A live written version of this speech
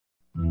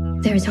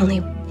There is only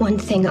one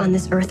thing on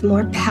this earth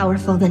more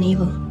powerful than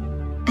evil,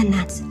 and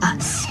that's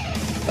us.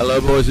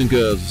 Hello, boys and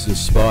girls. This is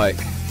Spike.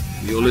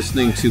 You're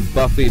listening to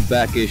Buffy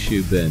Back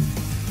Issue Bin.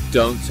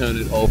 Don't turn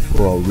it off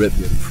or I'll rip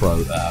your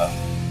throat out.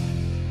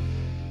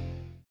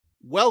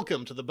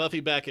 Welcome to the Buffy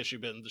Back Issue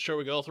Bin, the show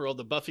we go through all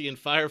the Buffy and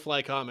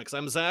Firefly comics.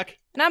 I'm Zach.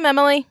 And I'm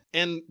Emily.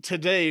 And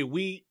today,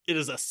 it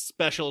is a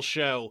special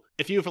show.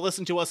 If you've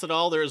listened to us at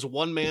all, there is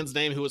one man's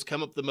name who has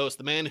come up the most,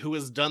 the man who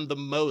has done the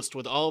most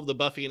with all of the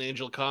Buffy and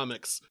Angel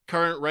comics.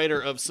 Current writer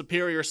of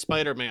Superior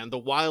Spider-Man, the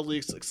wildly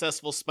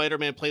successful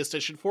Spider-Man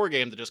PlayStation 4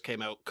 game that just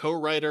came out.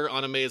 Co-writer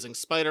on Amazing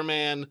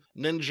Spider-Man,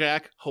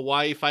 Ninjak,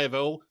 Hawaii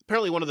Five-0.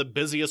 Apparently one of the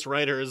busiest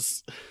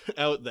writers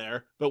out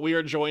there. But we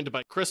are joined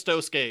by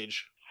Christos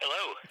Gage.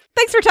 Hello.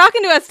 Thanks for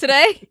talking to us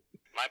today.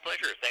 My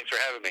pleasure. Thanks for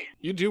having me.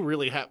 You do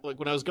really have,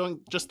 when I was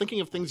just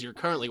thinking of things you're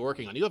currently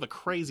working on, you have a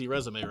crazy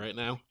resume right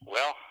now.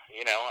 Well,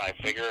 I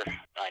figure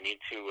I need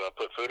to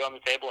put food on the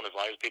table, and as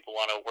long as people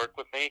want to work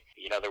with me,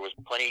 there was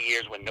plenty of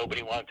years when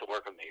nobody wanted to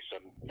work with me, so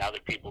now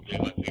that people do,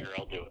 I figure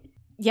I'll do it.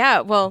 Yeah,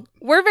 well,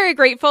 we're very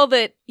grateful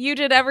that you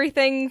did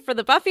everything for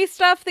the Buffy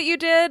stuff that you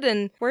did,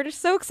 and we're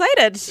just so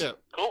excited. Yeah.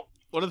 Cool.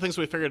 One of the things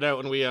we figured out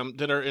when we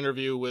did our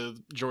interview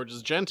with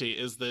George's Genti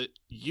is that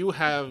you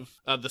have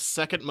the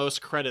second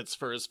most credits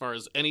for as far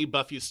as any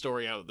Buffy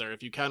story out there.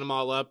 If you count them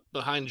all up,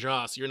 behind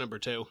Joss, you're number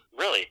 2.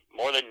 Really?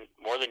 More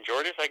than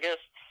George's, I guess?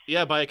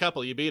 Yeah, by a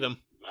couple. You beat him.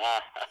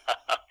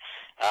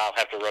 I'll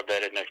have to rub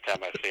that in next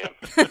time I see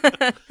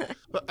him.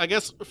 But I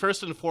guess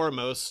first and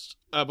foremost,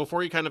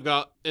 before you kind of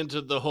got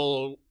into the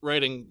whole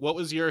writing, what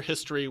was your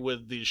history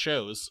with these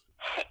shows?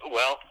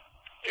 Well,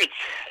 it's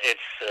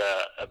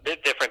a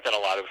bit different than a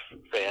lot of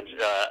fans.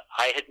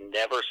 I had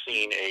never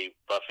seen a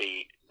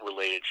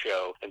Buffy-related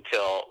show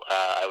until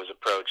I was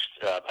approached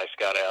by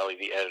Scott Alley,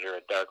 the editor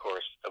at Dark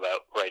Horse,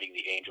 about writing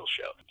the Angel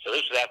show. So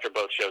this was after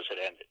both shows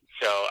had ended.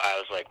 So I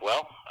was like,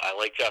 well, I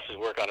like Joss's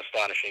work on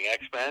Astonishing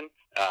X-Men,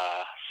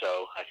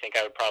 so I think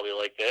I would probably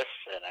like this,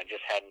 and I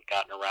just hadn't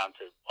gotten around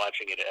to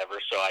watching it ever.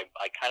 So I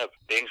kind of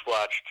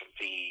binge-watched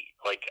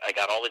I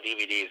got all the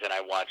DVDs, and I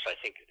watched, I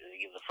think,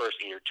 the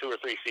first either 2 or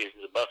 3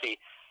 seasons of Buffy.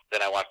 Then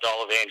I watched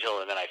all of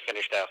Angel, and then I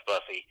finished off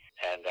Buffy.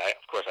 And,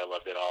 of course, I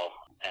loved it all.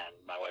 And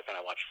my wife and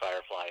I watched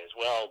Firefly as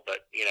well.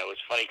 But, it was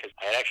funny because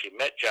I had actually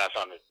met Joss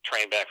on the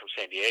train back from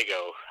San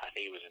Diego. I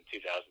think it was in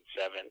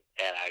 2007.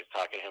 And I was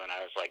talking to him, and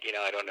I was like,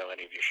 I don't know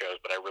any of your shows,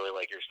 but I really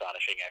like your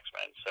Astonishing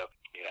X-Men. So,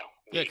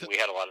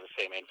 we had a lot of the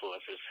same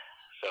influences.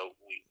 So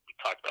we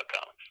talked about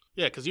comics.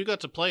 Yeah, because you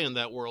got to play in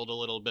that world a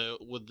little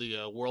bit with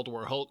the World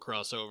War Hulk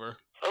crossover.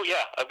 Oh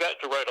yeah, I've got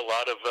to write a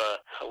lot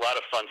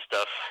of fun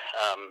stuff.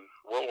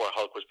 World War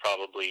Hulk was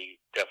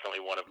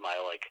definitely one of my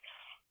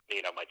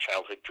my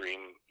childhood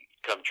dream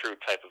come true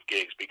type of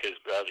gigs, because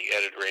the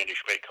editor Andy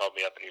Schmidt called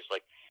me up and he was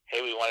like,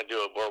 "Hey, we want to do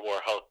a World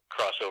War Hulk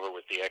crossover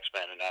with the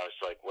X-Men," and I was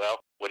like, "Well,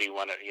 what do you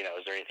want to?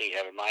 Is there anything you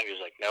have in mind?" He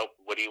was like, "Nope.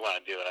 What do you want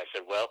to do?" And I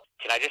said, "Well,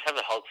 can I just have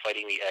the Hulk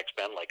fighting the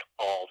X-Men, like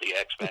all the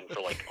X-Men for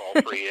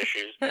all 3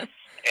 issues?"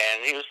 And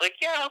he was like,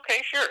 "Yeah,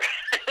 okay, sure."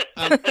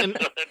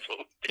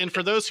 And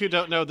for those who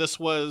don't know, this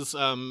was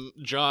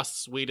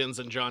Joss Whedon's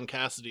and John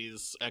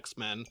Cassidy's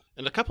X-Men,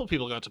 and a couple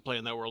people got to play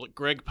in that world.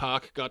 Greg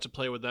Pak got to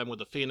play with them with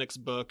the Phoenix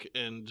book,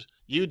 and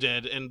you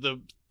did. And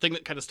the thing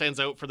that kind of stands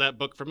out for that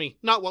book for me,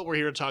 not what we're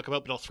here to talk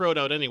about, but I'll throw it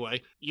out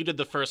anyway. You did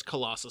the first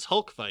Colossus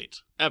Hulk fight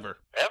ever.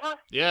 Ever?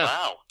 Yeah.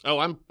 Wow.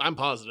 Oh, I'm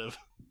positive.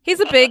 He's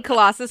a big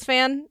Colossus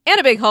fan and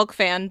a big Hulk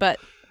fan, but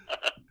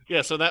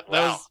yeah, so that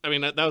wow.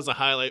 was, that was a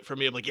highlight for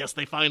me. I'm like, yes,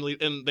 they finally,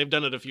 and they've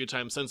done it a few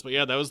times since, but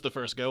yeah, that was the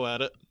first go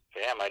at it.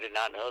 Damn, I did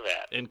not know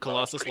that. And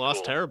Colossus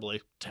lost cool.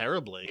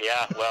 terribly.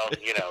 Yeah, well,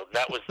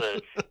 that was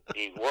the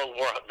World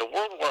War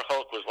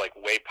Hulk was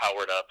way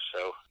powered up,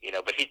 so,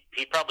 but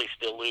he'd probably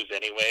still lose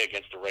anyway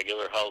against the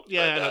regular Hulk.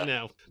 Yeah, I don't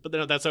know.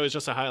 But that's always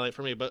just a highlight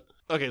for me. But,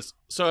 okay,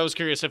 so I was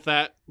curious if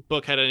that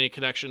book had any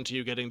connection to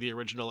you getting the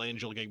original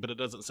Angel gig, but it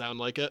doesn't sound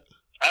like it.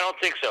 I don't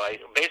think so.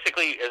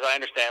 Basically, as I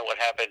understand, what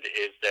happened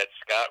is that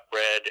Scott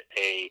read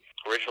a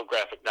original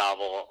graphic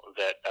novel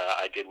that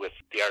I did with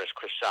the artist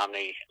Chris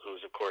Somney,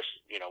 who's, of course,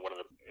 one of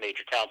the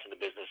major talents in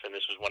the business, and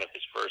this was one of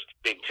his first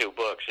big 2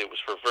 books. It was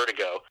for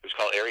Vertigo. It was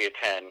called Area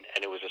 10,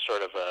 and it was a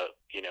sort of a,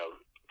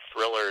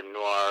 thriller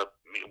noir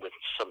with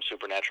some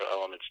supernatural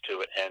elements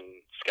to it, and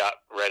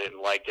Scott read it and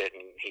liked it,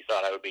 and he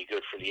thought I would be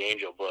good for the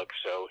Angel book,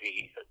 so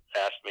he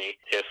asked me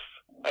if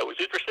I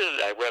was interested.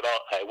 I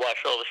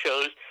watched all the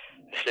shows.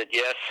 I said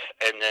yes,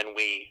 and then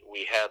we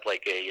had a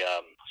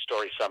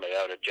story summit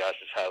out at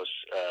Josh's house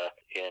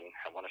in,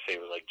 I want to say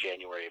it was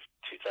January of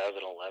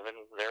 2011,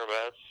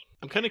 thereabouts.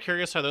 I'm kind of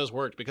curious how those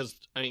worked, because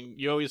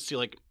you always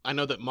see I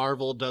know that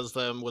Marvel does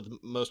them with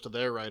most of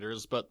their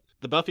writers, but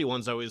the Buffy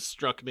ones always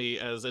struck me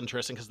as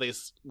interesting because they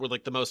were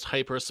the most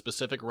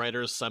hyper-specific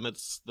writers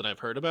summits that I've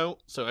heard about.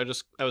 So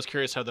I was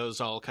curious how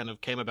those all kind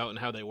of came about and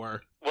how they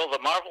were. Well, the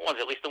Marvel ones,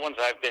 at least the ones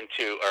I've been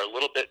to, are a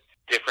little bit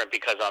different,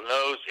 because on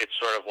those it's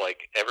sort of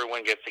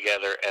everyone gets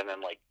together and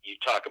then you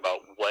talk about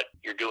what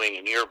you're doing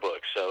in your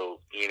book. So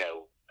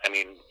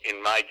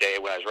in my day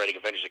when I was writing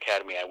Avengers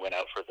Academy, I went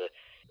out for the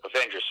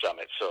Avengers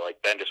Summit. So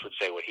like Bendis would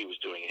say what he was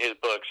doing in his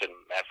books, and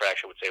Matt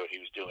Fraction would say what he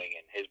was doing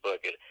in his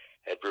book, and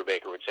Ed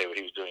Brubaker would say what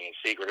he was doing in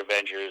Secret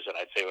Avengers, and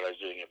I'd say what I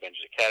was doing in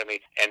Avengers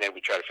Academy, and then we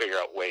try to figure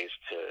out ways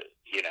to,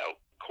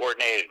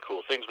 coordinate and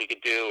cool things we could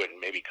do, and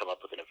maybe come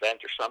up with an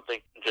event or something.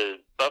 The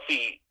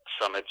Buffy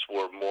summits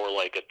were more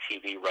like a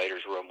TV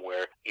writer's room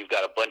where you've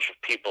got a bunch of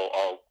people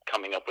all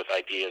coming up with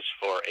ideas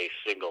for a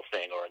single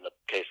thing, or in the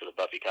case of the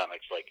Buffy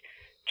comics, like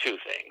 2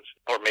 things,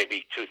 or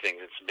maybe 2 things.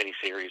 It's a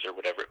miniseries or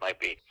whatever it might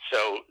be.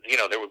 So,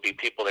 there would be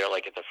people there,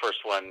 like at the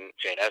first one,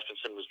 Jane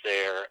Espenson was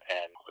there,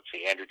 and let's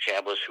see, Andrew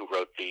Chambliss, who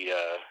wrote the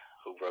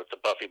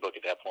Buffy book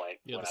at that point.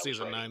 Yeah, the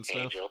season 9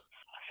 stuff. Angel.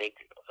 I think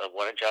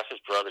one of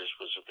Joss's brothers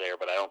was there,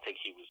 but I don't think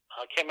he was.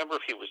 I can't remember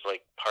if he was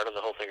like part of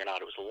the whole thing or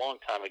not. It was a long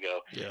time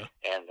ago. Yeah.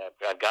 And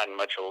I've gotten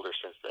much older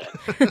since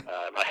then.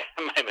 My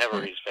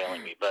memory's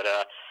failing me, but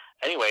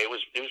anyway, it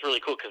was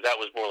really cool because that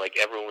was more like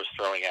everyone was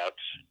throwing out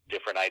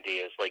different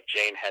ideas. Like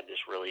Jane had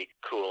this really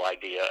cool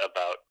idea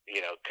about,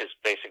 because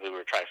basically we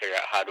were trying to figure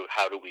out how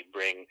do we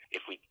bring,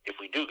 if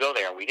we do go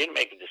there, and we didn't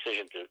make the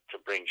decision to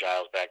bring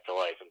Giles back to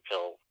life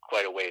until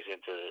quite a ways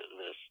into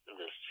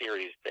this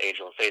series, the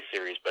Angel and Faith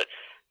series, but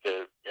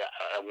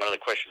one of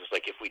the questions is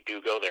like, if we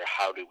do go there,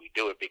 how do we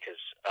do it? Because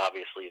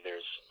obviously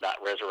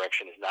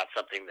resurrection is not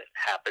something that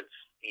happens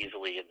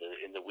easily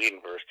in the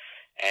Whedonverse.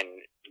 And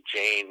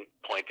Jane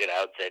pointed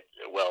out that,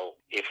 well,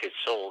 if his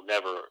soul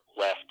never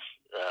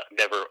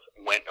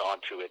went on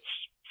to its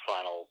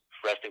final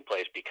resting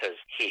place because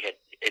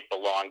it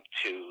belonged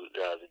to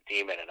the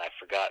demon, and I've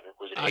forgotten,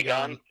 was it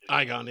Aegon?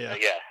 Aegon, yeah.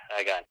 Yeah,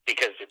 Aegon,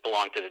 because it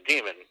belonged to the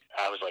demon.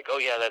 I was like, oh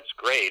yeah, that's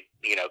great,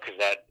 because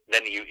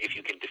then if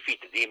you can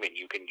defeat the demon,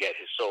 you can get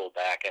his soul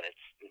back, and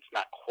it's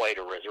not quite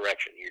a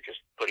resurrection. You're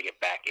just putting it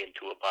back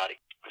into a body.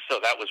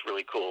 So that was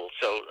really cool.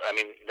 So I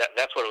mean,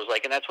 that's what it was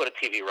like, and that's what a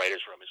TV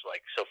writer's room is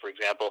like. So for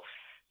example,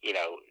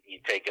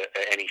 you take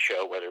any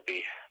show, whether it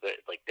be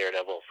like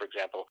Daredevil, for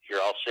example,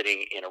 you're all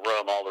sitting in a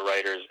room, all the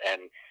writers,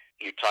 and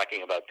you're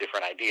talking about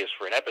different ideas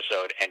for an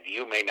episode, and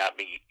you're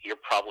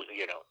probably,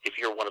 if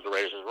you're one of the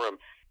writers in the room,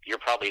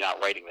 you're probably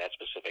not writing that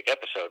specific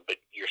episode, but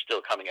you're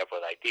still coming up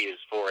with ideas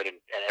for it, and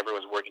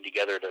everyone's working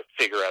together to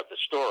figure out the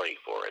story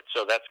for it.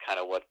 So that's kind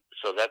of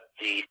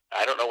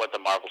I don't know what the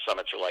Marvel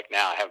summits are like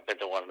now. I haven't been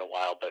to one in a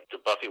while, but the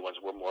Buffy ones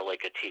were more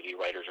like a TV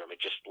writer's room. It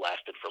just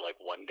lasted for like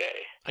one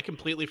day. I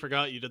completely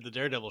forgot you did the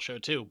Daredevil show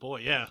too.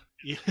 Boy, yeah.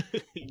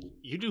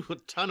 You do a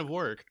ton of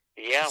work.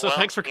 Yeah, so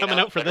thanks for coming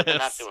out for this.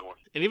 Not doing work.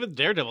 And even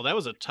Daredevil, that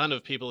was a ton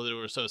of people that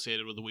were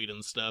associated with the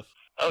Whedon stuff.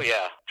 Oh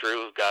yeah,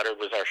 Drew Goddard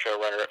was our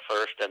showrunner at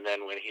first, and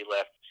then when he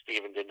left,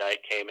 Stephen DeKnight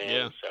came in.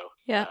 Yeah. So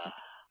yeah.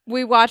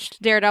 We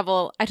watched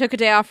Daredevil. I took a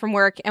day off from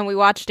work, and we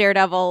watched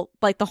Daredevil,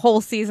 like the whole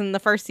season, the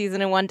first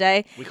season in one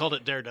day. We called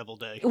it Daredevil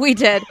Day. We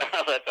did.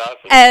 Oh, that's awesome.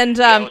 And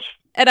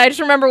and I just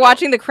remember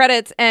watching the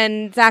credits,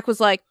 and Zach was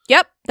like,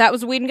 "Yep, that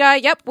was a Whedon guy.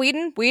 Yep,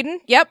 Whedon.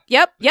 Yep,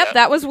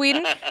 that was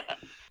Whedon."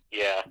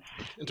 Yeah.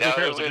 And to be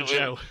fair, it was a good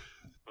show.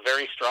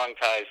 Very strong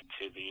ties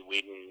to the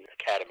Whedon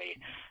Academy,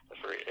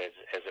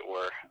 as it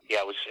were. Yeah,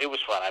 it was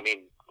fun. I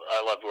mean,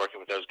 I loved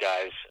working with those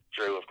guys.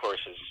 Drew, of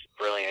course, is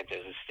brilliant, as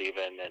is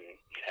Steven, and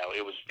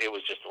it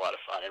was just a lot of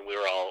fun. And we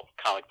were all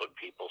comic book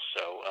people,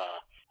 so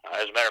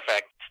as a matter of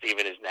fact,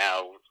 Steven is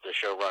now the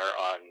showrunner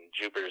on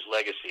Jupiter's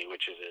Legacy,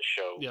 which is a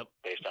show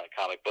based on a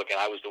comic book. And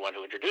I was the one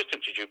who introduced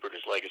him to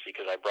Jupiter's Legacy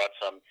because I brought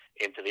some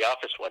into the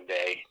office one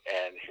day,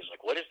 and he was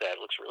like, "What is that?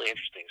 It looks really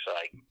interesting." So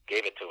I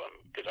gave it to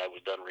him because I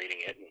was done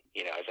reading it. And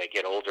as I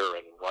get older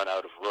and run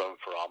out of room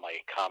for all my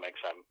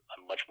comics, I'm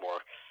much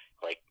more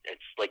like,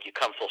 it's like you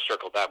come full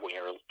circle back when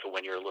you're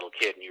a little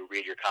kid and you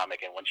read your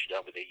comic, and once you're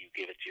done with it, you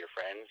give it to your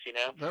friends,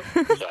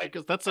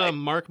 Because that's a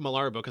Mark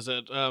Millar book. Is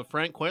it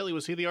Frank Quitely?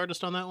 Was he the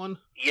artist on that one?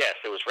 Yes,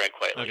 it was Frank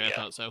Quitely. Okay, yeah. I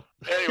thought so.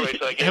 Anyway,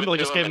 so I gave Emily it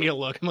to just him, gave me a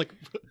look. I'm like,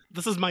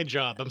 this is my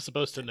job. I'm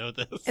supposed to know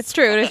this. It's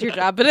true. It is your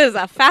job, but it is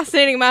a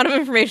fascinating amount of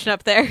information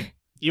up there.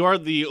 You are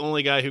the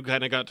only guy who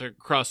kind of got to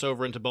cross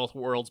over into both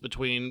worlds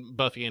between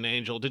Buffy and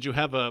Angel. Did you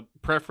have a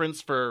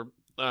preference for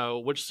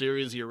which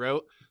series you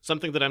wrote?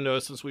 Something that I've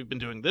noticed since we've been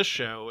doing this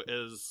show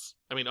is,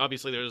 I mean,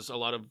 obviously there's a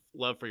lot of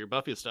love for your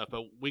Buffy stuff,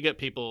 but we get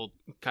people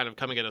kind of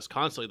coming at us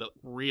constantly that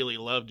really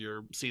loved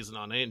your season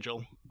on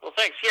Angel. Well,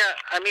 thanks. Yeah,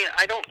 I mean,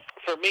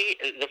 for me,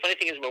 the funny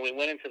thing is when we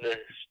went into the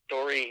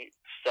story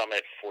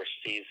summit for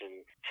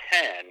season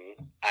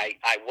 10,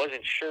 I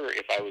wasn't sure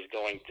if I was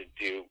going to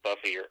do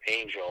Buffy or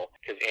Angel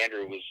because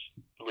Andrew was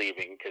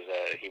leaving because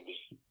he was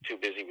too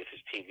busy with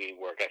his TV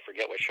work. I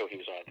forget what show he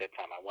was on at that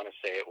time. I want to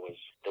say it was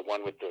the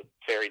one with the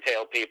fairy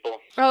tale people.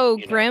 Oh,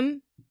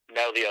 Grimm?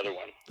 No, the other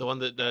one. The one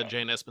that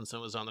Jane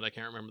Espenson was on that I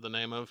can't remember the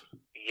name of.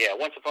 Yeah,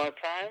 Once Upon a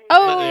Time?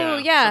 Oh,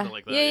 yeah.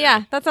 Like that,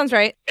 yeah. That sounds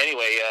right.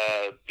 Anyway,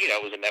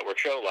 it was a network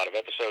show, a lot of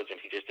episodes, and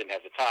he just didn't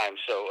have the time.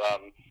 So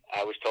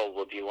I was told,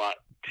 well, do you want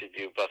to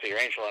do Buffy or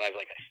Angel? And I was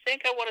like, I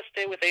think I want to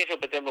stay with Angel.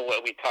 But then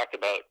what we talked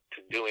about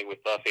doing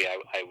with Buffy,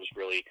 I was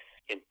really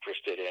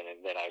interested in, and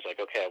then I was like,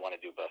 okay, I want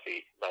to do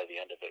Buffy by the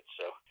end of it.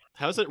 So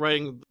How's it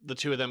writing the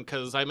two of them?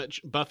 Because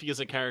Buffy is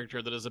a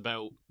character that is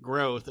about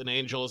growth, and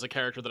Angel is a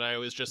character that I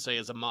always just say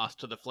is a moth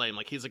to the flame.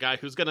 Like, he's a guy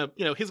who's gonna,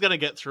 he's gonna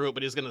get through it,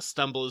 but he's gonna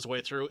stumble his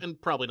way through and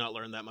probably not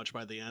learn that much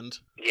by the end.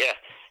 Yeah.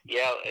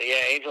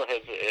 Angel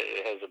has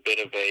a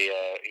bit of a,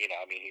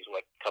 he's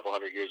a couple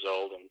hundred years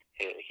old, and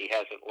he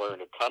hasn't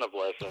learned a ton of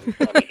lessons.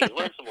 I mean, he's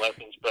learned some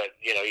lessons, but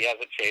he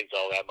hasn't changed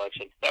all that much.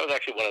 And that was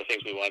actually one of the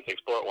things we wanted to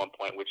explore at one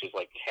point, which is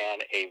like, can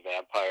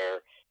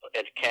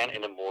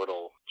an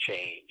immortal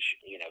change?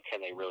 Can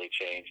they really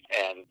change?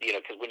 And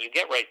because when you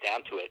get right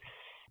down to it,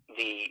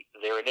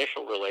 their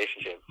initial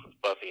relationship with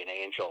Buffy and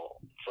Angel,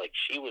 it's like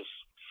she was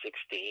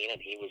 16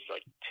 and he was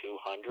like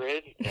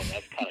 200, and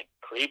that's kind of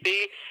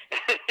creepy.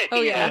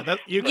 Oh yeah,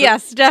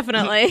 yes,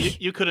 definitely.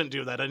 You couldn't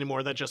do that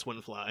anymore. That just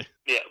wouldn't fly.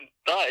 Yeah,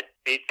 but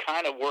it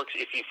kind of works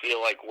if you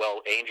feel like,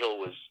 well, Angel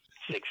was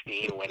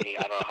 16 when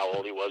I don't know how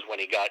old he was when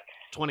he got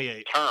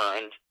 28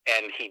 turned,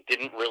 and he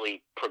didn't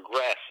really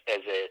progress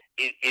as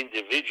an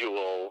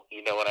individual,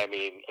 you know what I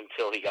mean,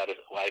 until he got his,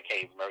 I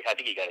can't even remember, I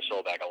think he got his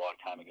soul back a long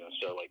time ago,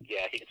 so like,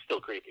 yeah, it's still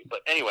creepy, but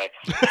anyway.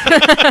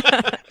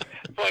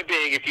 Point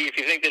being, if you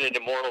think that an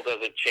immortal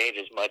doesn't change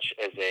as much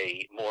as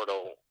a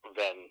mortal,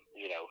 then,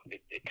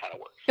 it kind of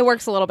works. It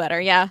works a little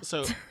better, yeah.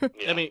 So,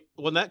 yeah. I mean,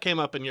 when that came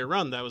up in your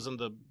run, that was in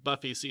the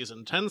Buffy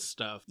season 10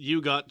 stuff,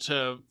 you got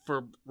to,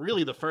 for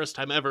really the first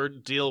time ever,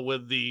 deal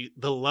with the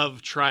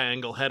love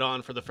triangle head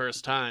on for the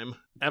first time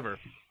ever.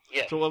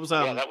 Yeah. So what was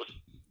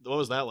what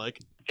was that like?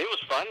 It was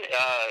fun.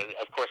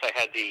 Of course, I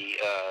had the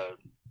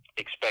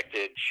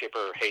expected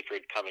shipper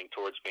hatred coming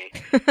towards me,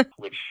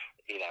 which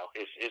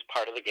is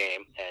part of the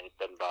game, and it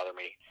doesn't bother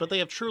me. But they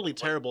have truly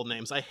terrible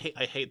names. I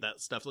hate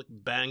that stuff. Like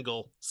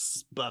Bangle,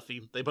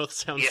 Buffy. They both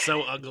sound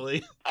so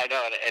ugly. I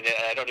know, and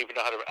I don't even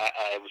know how to.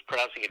 I was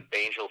pronouncing it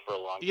Bangel for a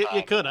long time.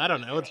 You could. I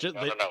don't know. It's just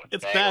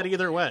it's bad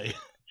either way.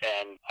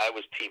 And I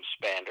was Team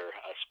Spander,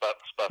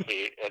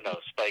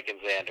 Spike and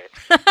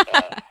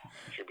Xander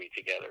should be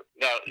together.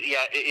 Now,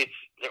 yeah, it's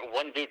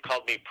one dude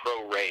called me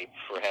pro-rape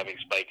for having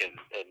Spike and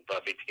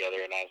Buffy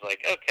together, and I was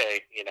like,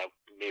 okay,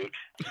 mute.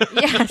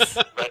 Yes.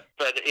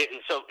 But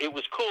so it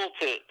was cool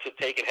to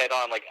take it head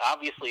on. Like,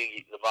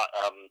 obviously,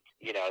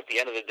 at the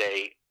end of the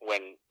day,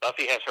 when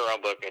Buffy has her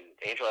own book and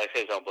Angel has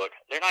his own book,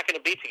 they're not going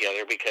to be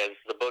together because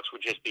the books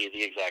would just be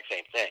the exact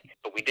same thing.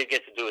 But we did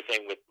get to do a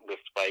thing with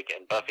Spike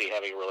and Buffy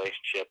having a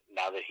relationship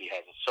now that he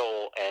has a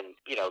soul. And,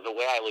 the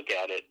way I look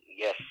at it,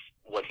 yes,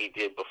 what he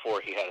did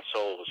before he had a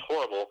soul was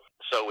horrible.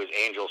 So was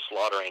Angel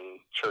slaughtering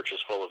churches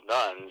full of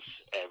nuns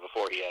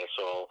before he had a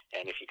soul.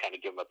 And if you kind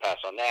of give him a pass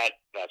on that,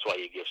 that's why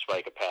you give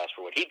Spike a pass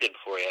for what he did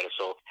before he had a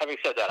soul.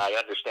 Having said that, I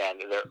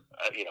understand that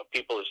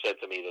people have said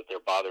to me that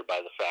they're bothered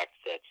by the fact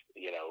that,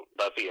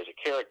 Buffy as a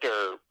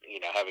character,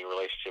 having a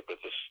relationship with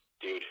this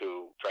dude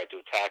who tried to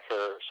attack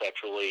her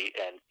sexually,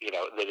 and,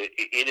 that it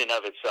in and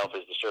of itself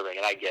is disturbing.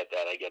 And I get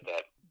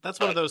that. That's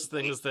one of those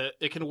things that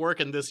it can work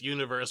in this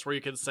universe where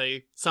you can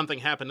say something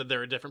happened and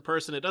they're a different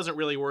person. It doesn't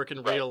really work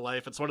in real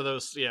life. It's one of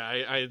those,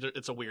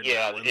 it's a weird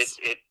balance.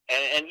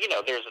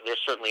 There's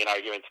certainly an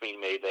argument to be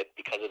made that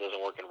because it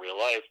doesn't work in real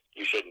life,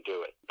 you shouldn't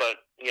do it. But,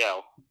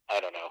 I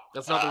don't know.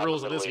 That's not the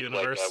rules of this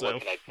universe, so.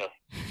 What can I tell?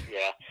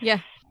 Yeah. Yeah.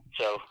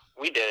 So,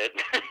 we did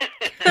it.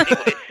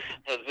 Anyway,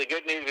 the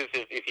good news is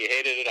if you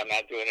hated it, I'm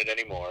not doing it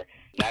anymore.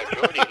 Now,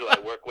 Jordy, who I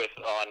work with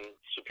on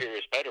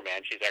Superior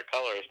Spider-Man, she's our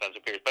colorist on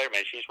Superior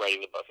Spider-Man, she's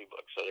writing the Buffy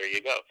book, so there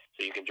you go.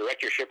 So you can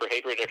direct your shipper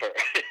hatred at her.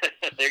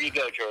 There you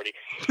go, Jordy.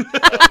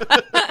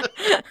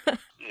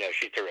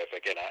 She's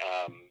terrific, and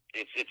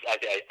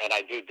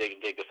I do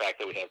dig the fact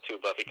that we have two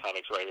Buffy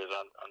comics writers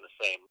on the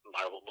same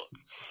Marvel book.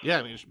 Yeah,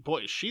 I mean,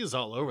 boy, she's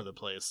all over the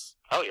place.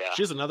 Oh yeah,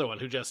 she's another one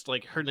who just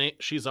like her name.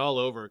 She's all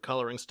over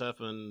coloring stuff,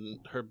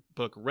 and her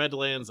book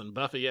Redlands and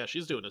Buffy. Yeah,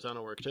 she's doing a ton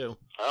of work too.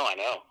 Oh, I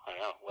know.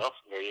 Well,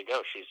 there you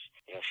go. She's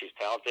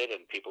talented,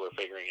 and people are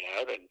figuring it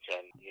out, and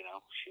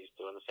she's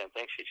doing the same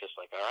thing. She's just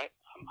like, all right,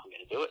 I'm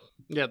going to do it.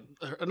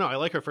 Yeah, no, I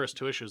like her first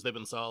two issues. They've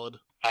been solid.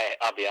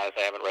 I'll be honest,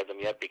 I haven't read them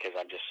yet because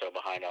I'm just so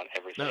behind on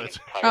everything.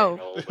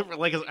 No,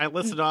 like I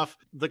listed off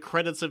the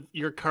credits of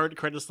your card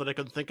credits that I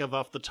could think of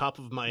off the top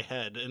of my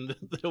head, and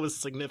it was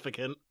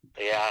significant.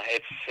 Yeah,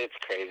 it's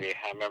crazy.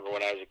 I remember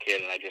when I was a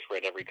kid, and I just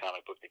read every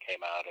comic book that came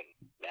out, and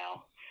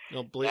now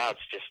it's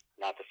just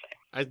not the same.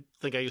 I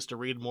think I used to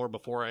read more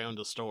before I owned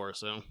a store,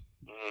 so.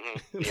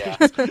 Mm-hmm.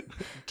 Yeah.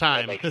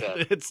 Time.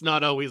 It's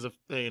not always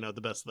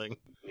the best thing.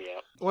 Yeah.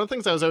 One of the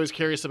things I was always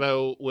curious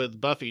about with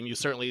Buffy, and you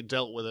certainly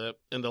dealt with it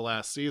in the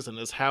last season,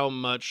 is how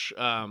much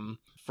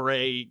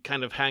Frey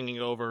kind of hanging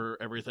over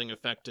everything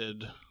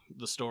affected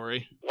the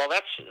story. Well,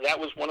 that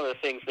was one of the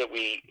things that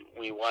we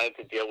wanted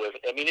to deal with.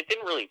 I mean, it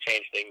didn't really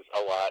change things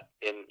a lot,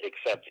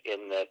 except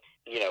in that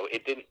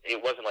it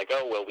wasn't like,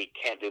 oh well, we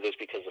can't do this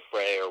because of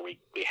Frey, or we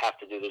have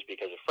to do this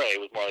because of Frey. It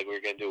was more like we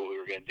were going to do what we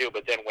were going to do.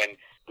 But then when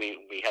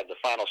we had the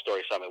final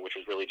story summit, which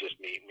was really just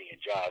me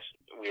and Josh,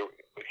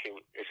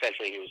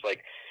 he was like,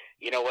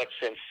 you know what,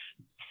 since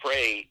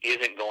Frey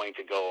isn't going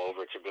to go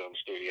over to Boom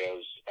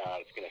Studios,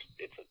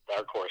 it's a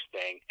Dark Horse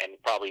thing, and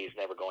probably is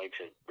never going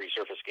to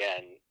resurface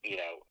again,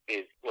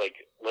 is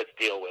like, let's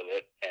deal with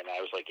it. And I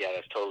was like, yeah,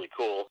 that's totally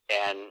cool.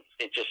 And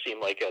it just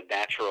seemed like a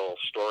natural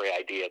story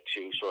idea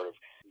to sort of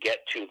get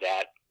to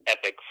that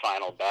epic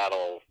final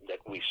battle that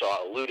we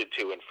saw alluded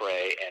to in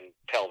Frey and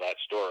tell that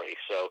story.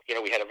 So,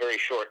 we had a very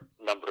short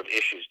number of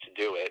issues to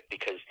do it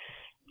because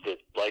the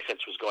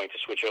license was going to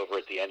switch over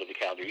at the end of the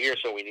calendar year,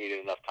 so we needed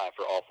enough time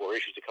for all 4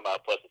 issues to come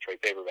out, plus the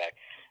trade paperback.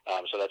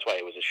 So that's why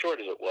it was as short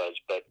as it was,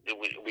 but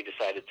we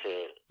decided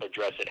to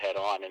address it head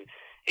on. And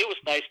it was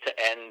nice to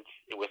end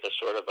with a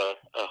sort of a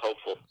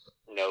hopeful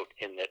note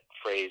in that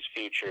Frey's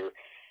future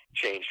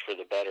changed for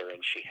the better, and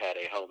she had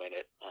a home in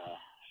it.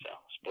 So,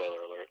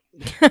 spoiler alert.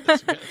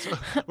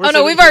 Oh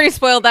no, we've already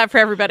spoiled that for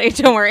everybody.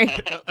 Don't worry.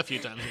 A few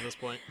times at this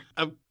point.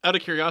 Out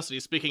of curiosity,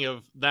 speaking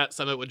of that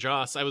summit with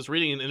Joss, I was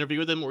reading an interview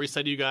with him where he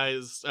said you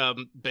guys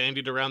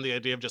bandied around the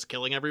idea of just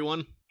killing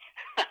everyone.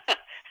 I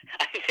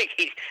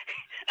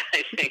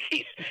think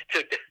he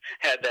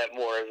had that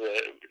more as a.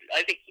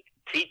 I think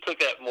he took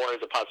that more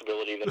as a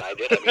possibility than I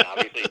did. I mean,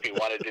 obviously, if he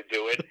wanted to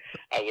do it,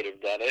 I would have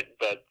done it.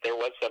 But there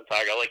was some talk.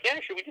 I'm like, yeah,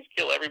 should we just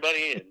kill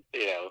everybody? And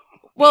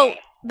Well,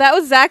 that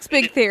was Zach's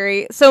big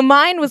theory. So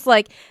mine was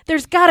like,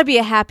 there's got to be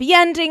a happy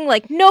ending.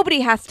 Like,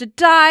 nobody has to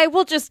die.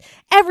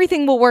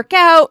 Everything will work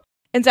out.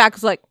 And Zach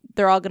was like,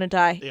 they're all going to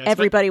die. Yeah,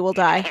 everybody will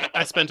die.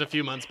 I spent a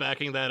few months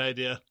backing that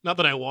idea. Not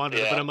that I wanted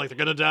it, but I'm like, they're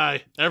going to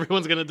die.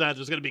 Everyone's going to die.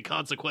 There's going to be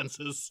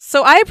consequences.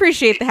 So I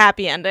appreciate the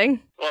happy ending.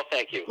 Well,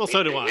 thank you. Well,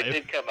 so do I. It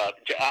did come out.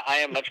 I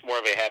am much more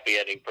of a happy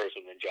ending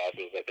person than Josh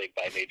is, I think,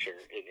 by nature,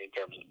 in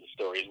terms of the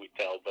stories we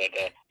tell. But,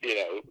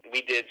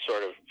 we did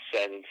sort of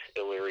send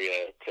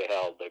Illyria to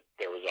hell, but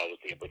there was always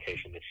the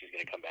implication that she's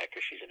going to come back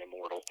because she's an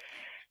immortal.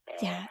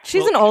 Yeah,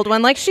 she's an old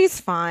one. Like, she's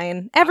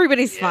fine.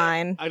 Everybody's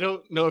fine. I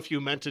don't know if you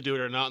meant to do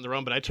it or not in the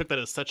room, but I took that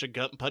as such a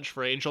gut punch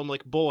for Angel. I'm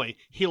like, boy,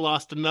 he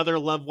lost another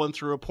loved one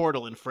through a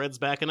portal, and Fred's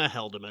back in a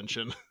hell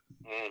dimension.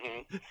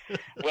 Mm-hmm.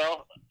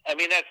 Well, I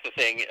mean, that's the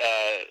thing,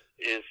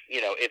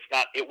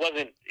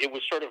 it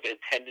was sort of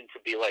intended to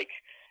be like,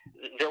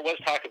 there was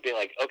talk of being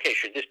like, okay,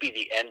 should this be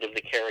the end of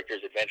the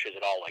characters' adventures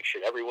at all? Like,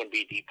 should everyone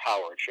be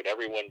depowered? Should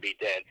everyone be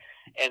dead?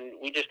 And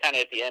we just kind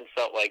of at the end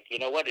felt like, you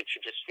know what, it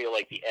should just feel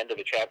like the end of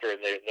a chapter and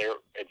their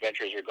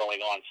adventures are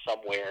going on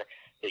somewhere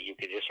that you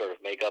could just sort of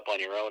make up on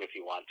your own if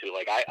you want to.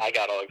 Like, I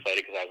got all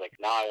excited because I was like,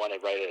 now I want to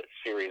write a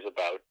series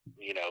about,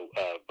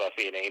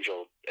 Buffy and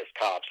Angel as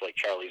cops, like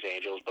Charlie's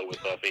Angels, but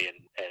with Buffy and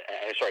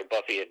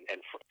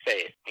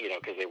Faith,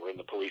 because they were in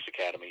the police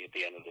academy at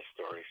the end of the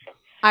story. So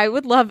I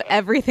would love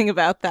everything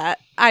about that.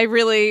 I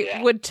really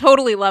would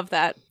totally love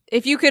that.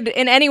 If you could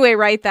in any way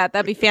write that,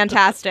 that'd be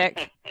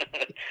fantastic.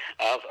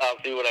 I'll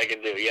see what I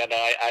can do. Yeah, no,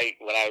 I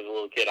when I was a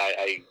little kid,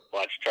 I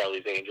watched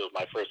Charlie's Angels.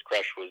 My first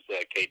crush was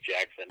Kate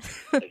Jackson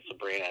as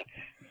Sabrina.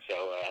 So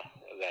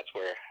that's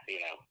where,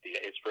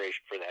 the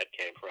inspiration for that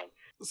came from.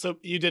 So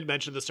you did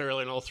mention this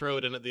earlier, and I'll throw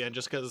it in at the end,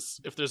 just because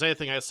if there's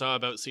anything I saw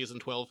about Season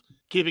 12,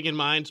 keeping in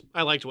mind,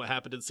 I liked what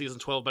happened in Season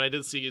 12, but I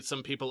did see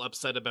some people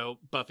upset about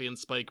Buffy and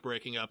Spike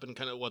breaking up and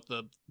kind of what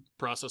the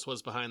process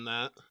was behind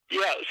that.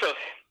 Yeah, so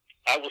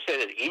I will say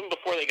that even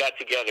before they got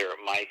together,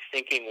 my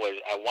thinking was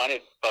I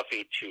wanted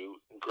Buffy to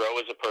grow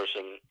as a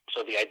person.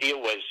 So the idea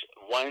was,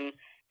 one,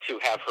 to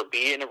have her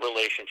be in a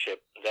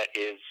relationship that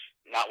is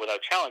not without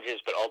challenges,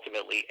 but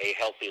ultimately a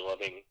healthy,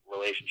 loving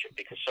relationship,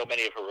 because so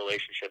many of her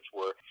relationships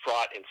were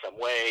fraught in some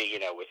way.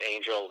 With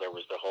Angel, there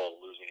was the whole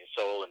losing his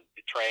soul and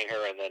betraying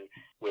her, and then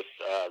with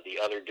the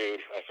other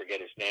dude, I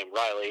forget his name,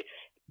 Riley,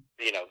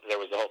 there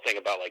was the whole thing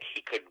about like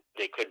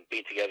they couldn't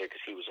be together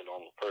because he was a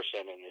normal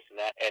person and this and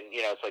that. And,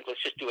 it's like,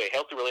 let's just do a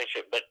healthy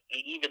relationship. But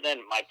even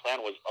then, my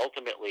plan was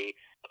ultimately,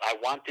 I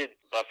wanted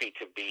Buffy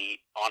to be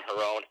on her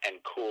own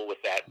and cool with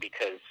that,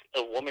 because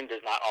a woman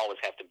does not always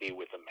have to be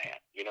with a man.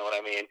 You know what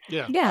I mean?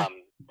 Yeah.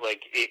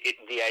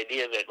 The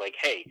idea that like,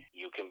 hey,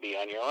 you can be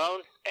on your own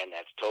and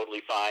that's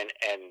totally fine.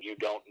 And you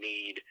don't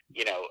need,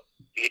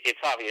 it's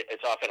obvious,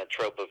 it's often a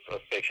trope of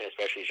fiction,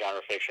 especially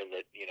genre fiction,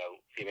 that,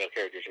 female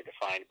characters are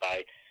defined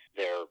by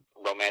their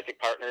romantic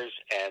partners,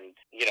 and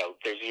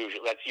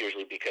that's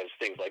usually because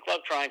things like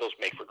love triangles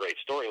make for great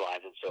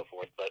storylines and so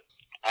forth. But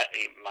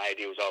my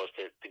idea was always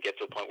to get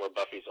to a point where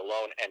Buffy's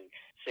alone and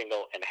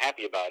single and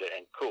happy about it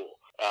and cool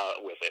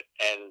with it,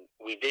 and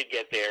we did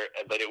get there,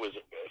 but it was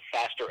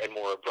faster and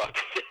more abrupt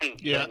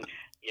than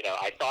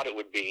I thought it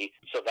would be.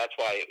 So that's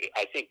why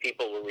I think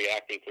people were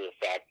reacting to the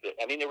fact that,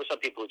 there were some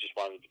people who just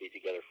wanted to be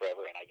together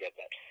forever, and I get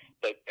that.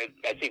 But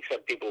I think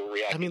some people were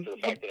reacting to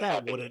the fact that it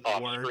happened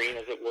off screen,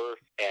 as it were,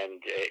 and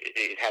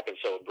it happened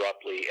so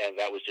abruptly, and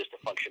that was just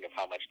a function of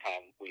how much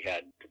time we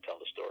had to tell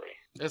the story.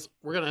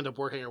 We're going to end up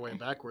working our way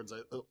backwards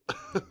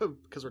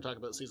because we're talking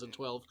about Season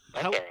 12.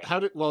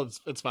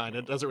 It's fine.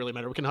 It doesn't really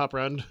matter. We can hop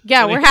around.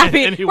 Yeah, we're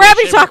happy. We're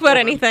happy to talk about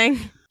anything.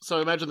 So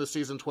I imagine the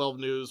Season 12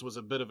 news was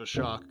a bit of a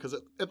shock, because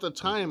at the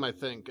time, I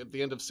think, at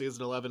the end of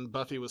Season 11,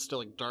 Buffy was still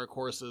like Dark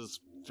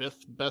Horse's 5th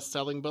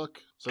best-selling book.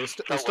 So it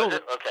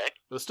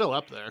was still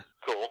up there.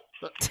 Cool.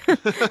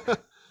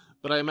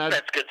 But I imagine...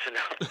 That's good to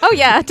know. Oh,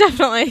 yeah,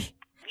 definitely.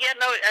 Yeah,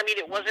 no,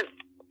 it wasn't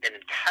an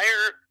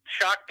entire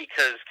shock,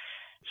 because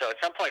So at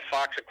some point,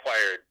 Fox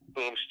acquired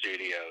Boom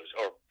Studios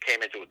or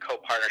came into a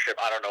co-partnership.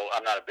 I don't know.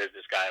 I'm not a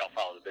business guy. I don't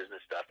follow the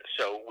business stuff.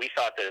 So we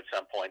thought that at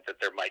some point that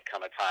there might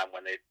come a time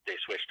when they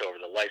switched over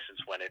the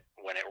license when it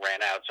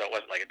ran out. So it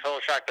wasn't like a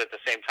total shock, but at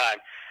the same time,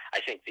 I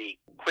think the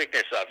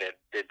quickness of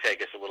it did take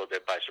us a little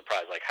bit by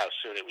surprise, like how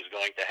soon it was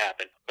going to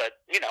happen.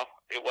 But, you know,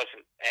 it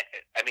wasn't,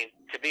 I mean,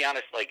 to be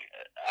honest, like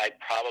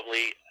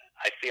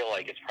I feel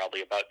like it's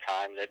probably about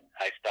time that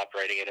I stopped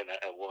writing it and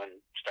a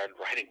woman started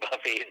writing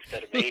Buffy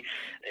instead of me,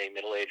 a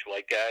middle-aged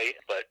white guy.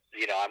 But,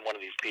 you know, I'm one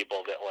of these people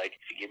that, like,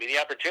 if you give me the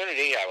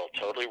opportunity, I will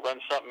totally run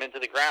something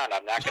into the ground.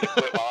 I'm not going to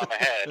quit while I'm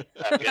ahead.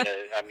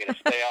 I'm gonna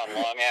stay on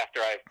long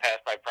after I've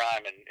passed my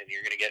prime, and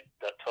you're going to get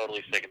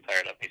totally sick and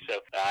tired of me.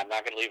 So I'm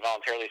not going to leave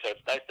voluntarily. So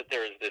it's nice that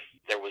there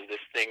was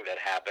this thing that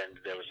happened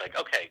that was like,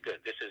 okay,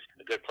 good. This is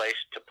a good place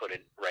to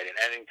write an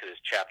ending to this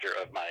chapter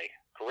of my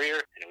career,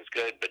 and it was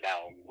good, but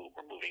now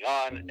we're moving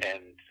on,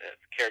 and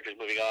the characters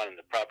moving on, and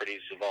the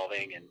property's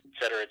evolving, and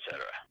et cetera, et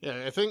cetera.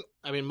 Yeah,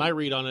 I mean, my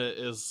read on it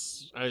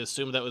is, I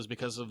assume that was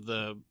because of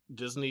the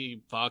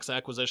Disney-Fox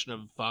acquisition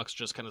of Fox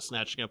just kind of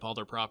snatching up all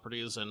their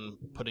properties and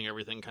putting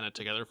everything kind of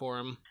together for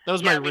them. That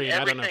was my read.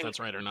 I don't know if that's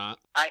right or not.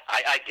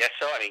 I guess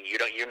so. I mean,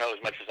 you know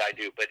as much as I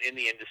do, but in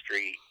the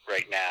industry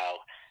right now,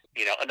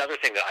 you know, another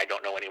thing that I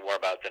don't know any more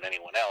about than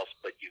anyone else,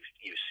 but you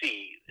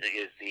see,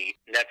 is the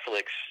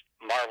Netflix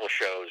Marvel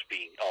shows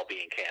being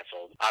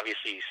canceled.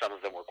 Obviously, some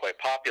of them were quite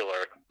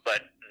popular,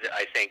 but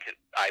I think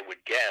I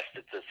would guess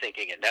that the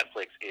thinking at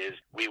Netflix is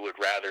we would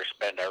rather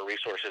spend our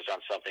resources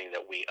on something that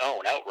we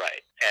own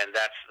outright, and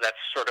that's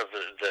sort of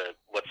the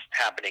what's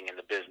happening in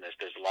the business.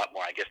 There's a lot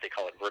more. I guess they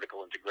call it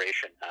vertical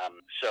integration.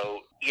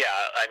 So yeah,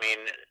 I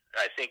mean,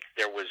 I think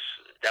that was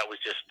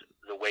just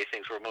the way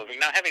things were moving.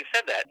 Now, having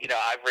said that, you know,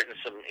 I've written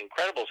some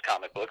Incredibles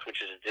comic books,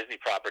 which is a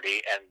Disney property,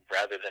 and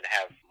rather than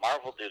have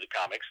Marvel do the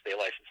comics, they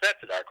licensed that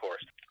to Dark Horse.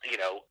 You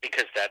know,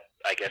 because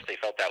I guess they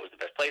felt that was the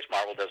best place.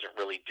 Marvel doesn't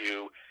really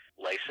do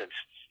licensed,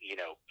 you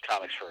know,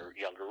 comics for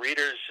younger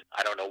readers.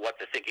 I don't know what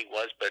the thinking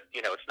was, but,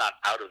 you know, it's not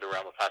out of the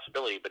realm of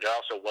possibility, but it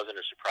also wasn't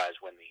a surprise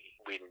when the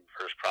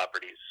Whedon-verse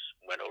properties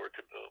went over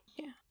to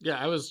Boom.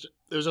 Yeah, it was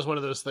just one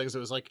of those things. It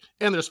was like,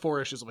 and there's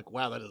 4 issues. I'm like,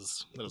 wow, that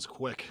is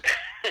quick.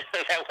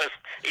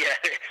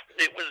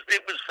 It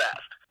was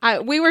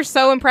fast. We were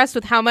so impressed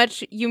with how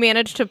much you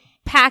managed to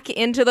pack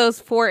into those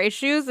 4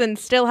 issues and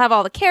still have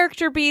all the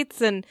character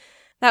beats, and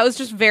that was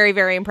just very,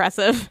 very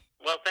impressive.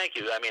 Well, thank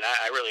you. I mean,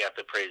 I really have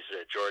to praise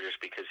Georges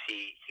because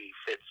he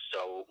fits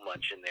so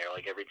much in there.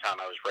 Like, every time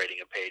I was writing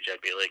a page,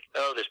 I'd be like,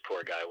 oh, this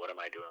poor guy, what am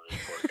I doing with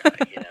this poor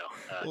guy, you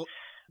know? Well,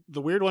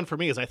 the weird one for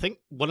me is I think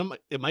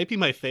it might be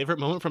my favorite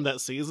moment from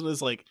that season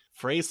is like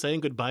Frey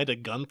saying goodbye to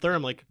Gunther.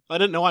 I'm like, I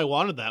didn't know I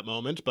wanted that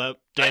moment, but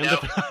damned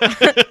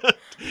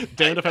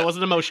if I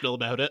wasn't emotional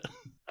about it.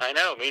 I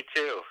know, me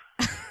too.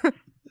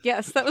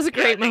 Yes, that was a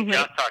great moment.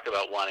 John talked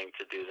about wanting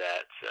to do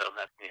that, so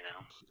that, you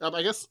know.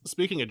 I guess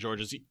speaking of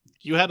Georges,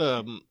 you had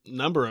a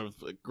number of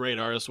great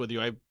artists with you.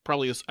 I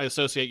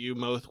associate you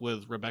both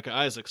with Rebecca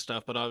Isaac's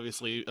stuff, but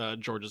obviously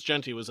Georges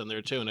Genti was in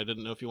there too, and I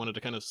didn't know if you wanted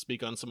to kind of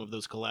speak on some of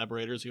those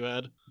collaborators you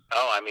had.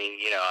 Oh, I mean,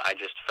 you know, I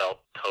just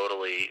felt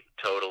totally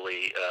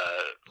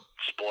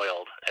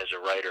spoiled as a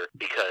writer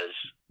because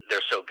they're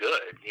so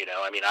good, you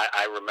know. I mean,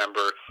 I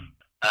remember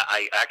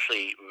I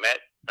actually met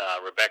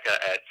Rebecca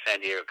at San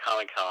Diego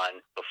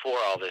Comic-Con before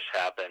all this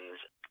happened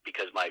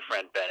because my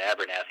friend Ben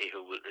Abernathy,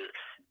 who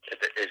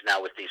is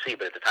now with DC,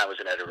 but at the time was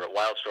an editor at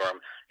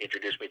Wildstorm,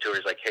 introduced me to her.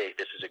 He's like, hey,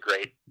 this is a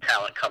great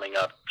talent coming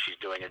up. She's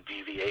doing a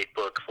DV8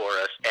 book for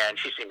us. And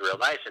she seemed real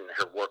nice, and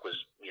her work was,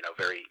 you know,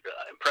 very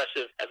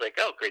impressive. I was like,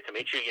 oh, great to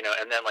meet you, you know.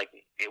 And then, like,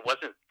 it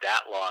wasn't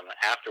that long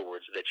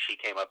afterwards that she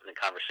came up in the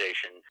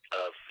conversation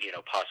of, you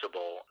know,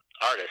 possible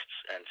artists.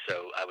 And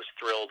so I was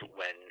thrilled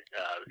when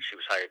she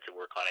was hired to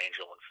work on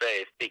Angel and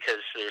Faith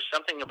because there's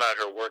something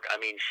about her work. I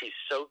mean, she's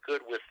so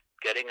good with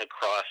getting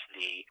across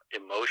the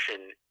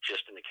emotion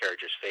just in the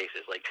characters'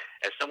 faces. Like,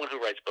 as someone who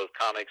writes both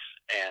comics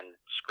and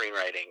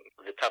screenwriting,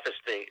 the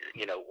toughest thing,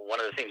 you know, one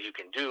of the things you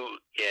can do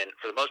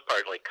for the most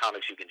part, like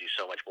comics, you can do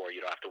so much more.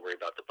 You don't have to worry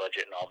about the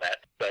budget and all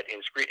that. But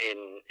in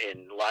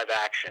live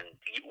action,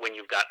 when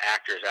you've got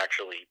actors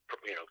actually,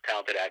 you know,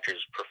 talented actors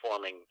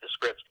performing the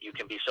scripts, you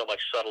can be so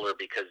much subtler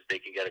because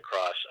they can get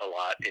across a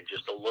lot in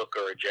just a look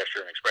or a gesture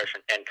and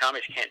expression. And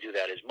comics can't do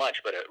that as much,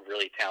 but a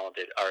really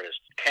talented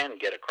artist can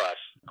get across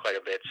quite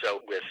a bit.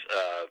 So with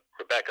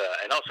Rebecca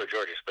and also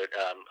Georges, but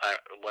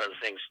one of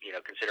the things, you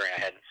know, considering I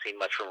hadn't seen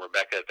much from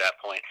Rebecca at that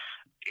point,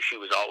 she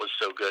was always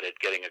so good at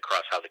getting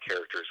across how the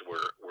characters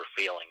were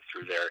feeling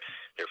through their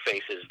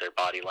faces, their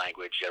body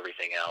language,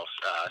 everything else.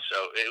 So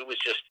it was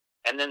just,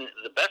 and then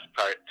the best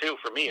part too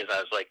for me is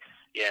I was like,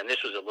 yeah, and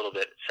this was a little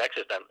bit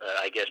sexist,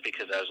 I guess,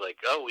 because I was like,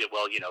 oh,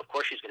 well, you know, of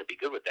course she's going to be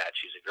good with that.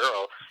 She's a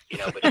girl, you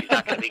know, but she's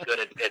not going to be good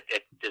at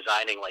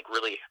designing, like,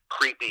 really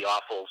creepy,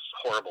 awful,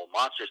 horrible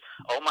monsters.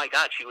 Oh, my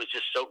God, she was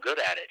just so good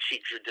at it. She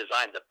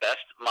designed the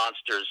best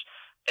monsters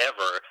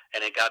ever,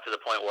 and it got to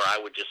the point where I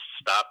would just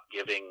stop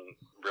giving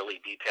really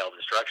detailed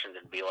instructions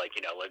and be like,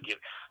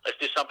 let's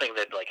do something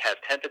that like has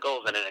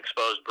tentacles and an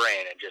exposed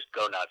brain and just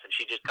go nuts. And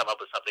she'd just come up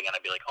with something, and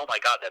I'd be like, oh my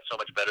God, that's so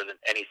much better than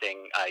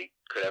anything I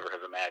could ever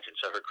have imagined.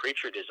 So her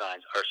creature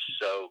designs are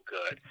so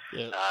good.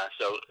 Yeah.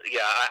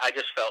 I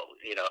just felt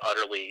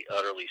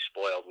utterly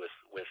spoiled with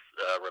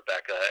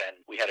Rebecca, and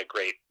we had a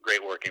great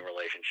working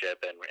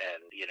relationship, and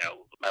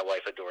my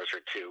wife adores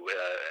her too,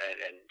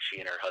 and she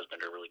and her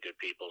husband are really good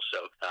people.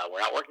 So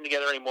we're not working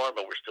together anymore,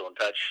 but we're still in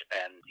touch,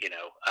 and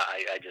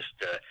I just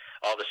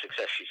all the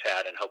success she's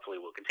had and hopefully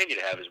will continue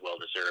to have is well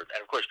deserved.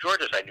 And of course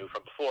Georges I knew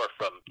from before,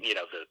 from the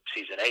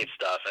season 8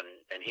 stuff,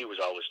 and he was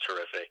always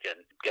terrific,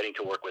 and getting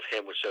to work with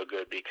him was so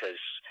good because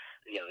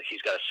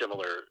he's got a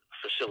similar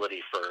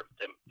facility for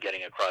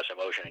getting across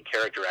emotion and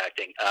character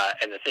acting.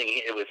 And the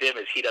thing with him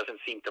is he doesn't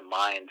seem to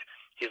mind.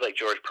 He's like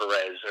George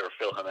Perez or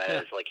Phil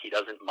Jimenez. Like, he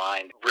doesn't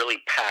mind really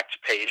packed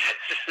pages.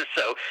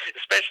 So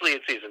especially in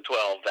season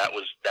 12, that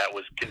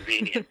was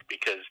convenient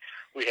because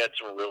we had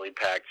some really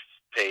packed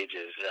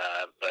pages.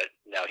 But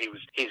no,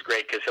 he's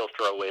great because he'll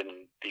throw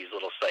in these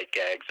little sight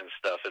gags and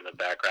stuff in the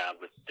background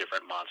with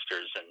different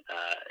monsters, and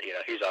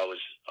he's always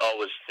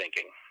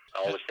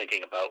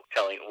thinking about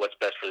telling what's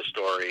best for the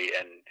story,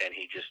 and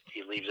he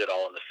leaves it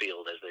all in the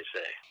field, as they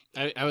say.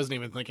 I wasn't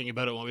even thinking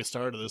about it when we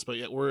started this, but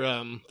yet we're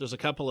there's a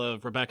couple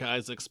of Rebecca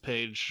Isaac's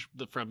page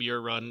from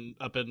your run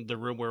up in the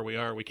room where we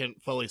are. We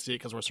can't fully see it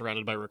because we're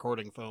surrounded by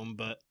recording foam,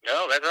 but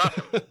that's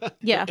awesome.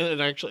 Yeah,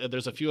 and actually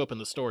there's a few up in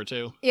the store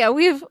too. Yeah,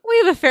 we have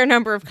a fair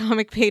number of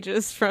comic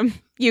pages from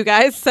you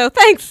guys, so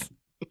tguys.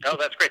 Oh,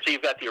 that's great. So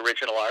you've got the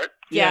original art?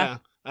 Yeah.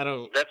 I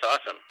don't. That's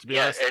awesome. To be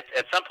honest,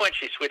 at some point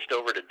she switched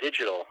over to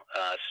digital,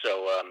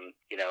 so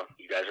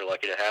you guys are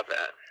lucky to have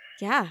that.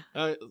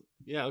 Yeah.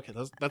 Yeah. Okay.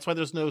 That's why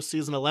there's no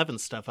season 11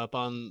 stuff up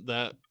on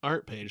that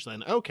art page.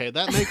 Then okay,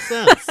 that makes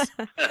sense.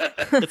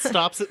 It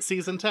stops at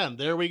season 10.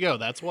 There we go.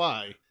 That's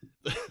why.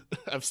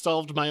 I've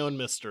solved my own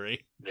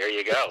mystery. There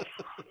you go.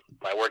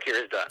 My work here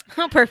is done.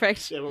 Oh,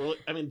 perfect. Yeah, well,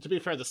 I mean, to be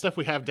fair, the stuff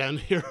we have down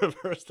here,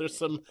 there's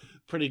some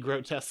pretty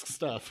grotesque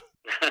stuff.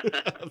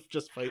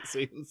 Just fight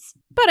scenes.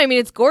 But I mean,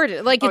 it's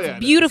gorgeous. Like, it's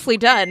beautifully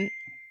done.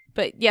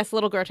 But yes, a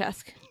little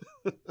grotesque.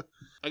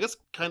 I guess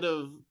kind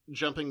of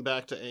jumping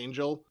back to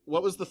Angel,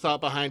 what was the thought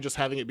behind just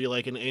having it be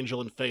like an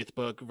Angel and Faith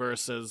book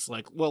versus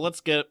like, well,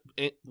 let's get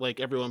like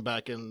everyone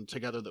back in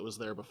together that was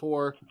there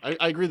before? I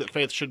agree that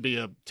Faith should be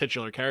a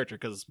titular character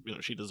because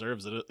she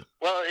deserves it.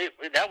 Well,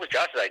 that was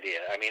Josh's idea.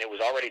 I mean, it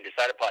was already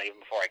decided upon even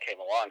before I came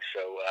along,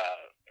 so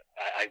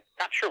I'm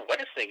not sure what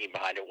his thinking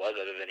behind it was,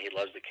 other than he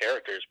loves the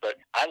characters. But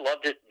I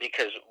loved it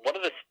because one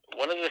of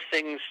the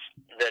things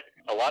that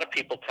a lot of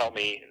people tell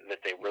me that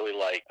they really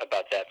like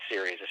about that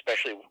series,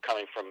 especially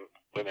coming from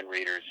women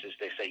readers, is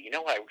they say,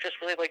 I just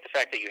really like the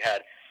fact that you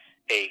had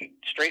a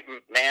straight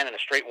man and a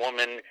straight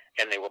woman,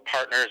 and they were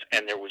partners,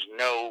 and there was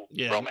no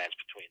romance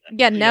between them.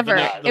 Yeah, never.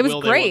 It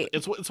was great.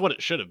 It's what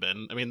it should have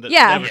been. I mean, that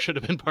never should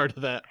have been part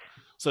of that.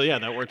 So yeah,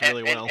 that worked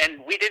really well. And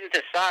we didn't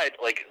decide,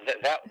 like,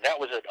 that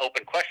was an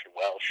open question.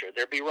 Well, should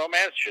there be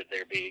romance? Should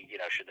there be,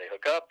 should they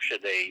hook up?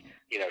 Should they,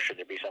 should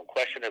there be some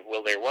question of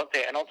will they or won't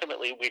they? And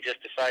ultimately, we just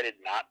decided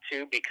not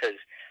to because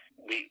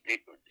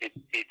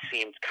it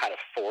seemed kind of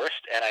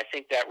forced. And I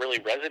think that really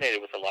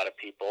resonated with a lot of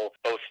people,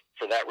 both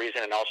for that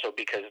reason and also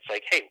because it's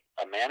like, hey,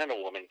 a man and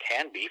a woman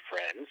can be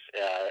friends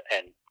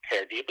and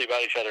care deeply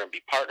about each other and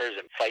be partners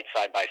and fight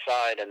side by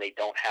side, and they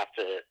don't have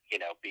to,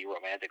 be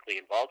romantically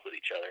involved with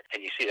each other.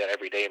 And you see that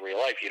every day in real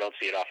life. You don't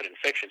see it often in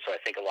fiction, so I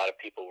think a lot of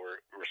people were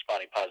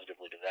responding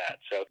positively to that.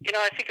 So,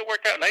 I think it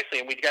worked out nicely,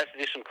 and we got to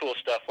do some cool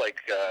stuff like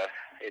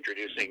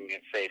introducing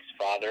Faith's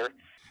father.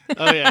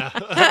 Oh,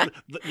 yeah.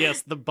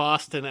 Yes, the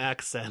Boston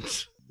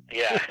accent.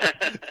 Yeah.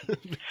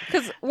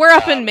 Because we're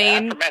up in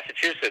Maine. I'm from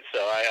Massachusetts, so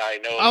I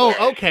know.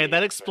 Oh, okay.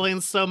 That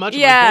explains so much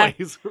of my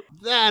voice.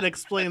 That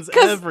explains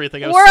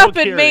everything. We're up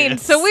in Maine,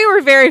 so we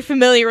were very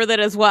familiar with it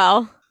as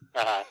well.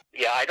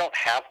 Yeah, I don't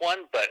have one,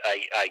 but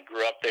I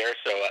grew up there,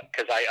 so,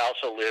 because I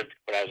also lived,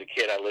 when I was a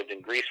kid, I lived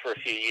in Greece for a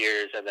few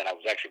years, and then I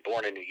was actually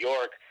born in New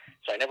York,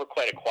 so I never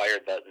quite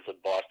acquired the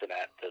Boston,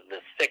 the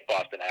thick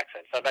Boston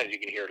accent. Sometimes you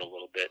can hear it a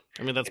little bit.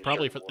 I mean, that's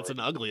probably, it's an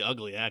ugly,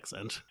 ugly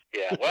accent.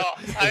 Yeah, well,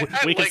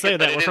 we can say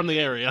that, we're from the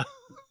area.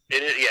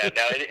 It is, yeah,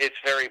 no, it's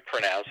very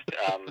pronounced.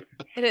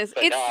 It is.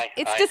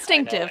 It's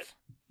distinctive.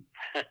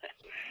 I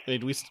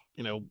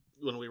mean,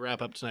 when we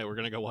wrap up tonight, we're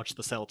going to go watch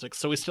the Celtics,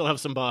 so we still have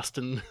some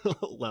Boston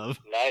love.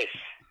 Nice.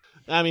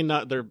 I mean,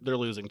 they're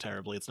losing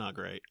terribly. It's not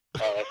great.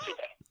 Oh, that's too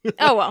bad.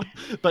 Oh, well.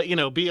 But,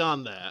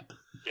 beyond that.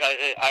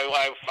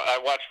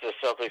 I watched the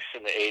Celtics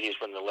in the 80s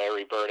when the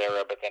Larry Bird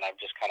era, but then I've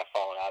just kind of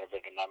fallen out of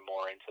it, and I'm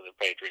more into the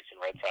Patriots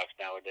and Red Sox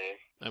nowadays.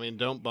 I mean,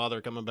 don't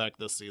bother coming back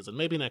this season.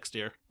 Maybe next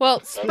year.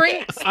 Well,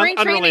 spring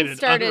training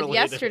started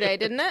yesterday,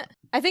 didn't it?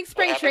 I think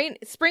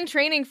spring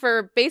training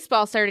for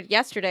baseball started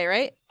yesterday,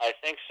 right? I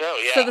think so,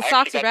 yeah. So the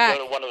Sox are back. I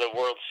got to go to one of the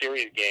World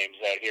Series games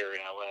out here in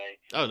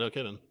LA. Oh, no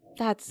kidding.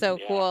 That's so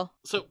cool.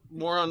 So,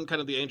 more on kind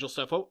of the Angel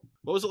stuff. What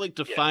was it like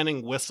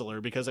defining Whistler?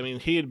 Because, I mean,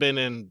 he had been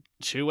in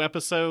 2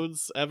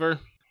 episodes ever, and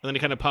then he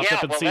kind of popped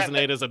up in season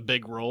 8 as a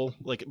big role,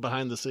 like,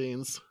 behind the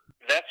scenes.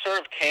 That's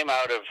sort of came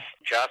out of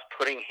Joss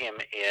putting him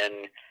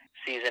in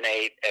season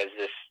 8 as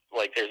this,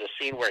 like, there's a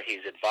scene where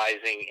he's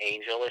advising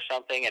Angel or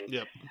something, and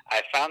Yep.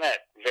 I found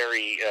that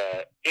very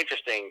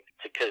interesting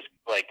because,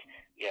 like,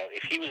 you know,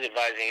 if he was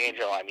advising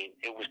Angel, I mean,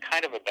 it was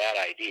kind of a bad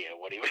idea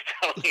what he was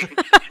telling him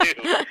to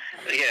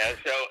do. You know,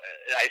 so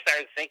I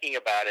started thinking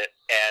about it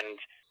and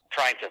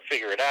trying to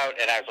figure it out,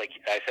 and I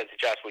said to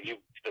Josh, would you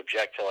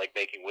object to, like,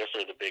 making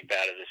Whistler the big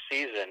bad of this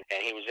season?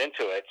 And he was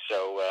into it,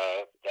 so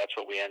that's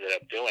what we ended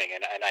up doing.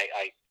 And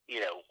I you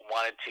know,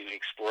 wanted to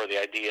explore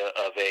the idea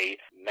of a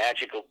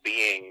magical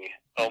being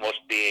almost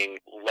being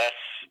less,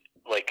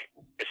 like,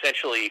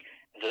 essentially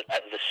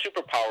the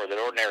superpower that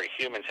ordinary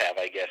humans have,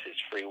 I guess, is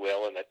free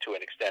will, and that to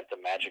an extent the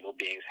magical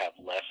beings have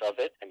less of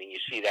it. I mean, you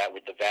see that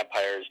with the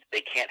vampires;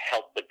 they can't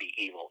help but be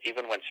evil.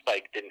 Even when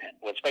Spike didn't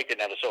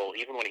have a soul,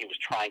 even when he was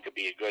trying to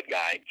be a good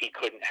guy, he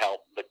couldn't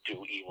help but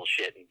do evil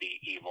shit and be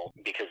evil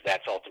because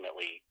that's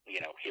ultimately, you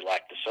know, he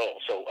lacked the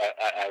soul. So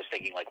I was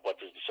thinking, like, what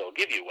does the soul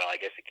give you? Well, I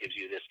guess it gives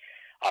you this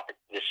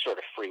sort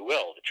of free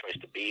will, the choice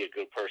to be a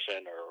good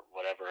person or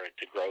whatever,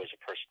 to grow as a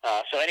person.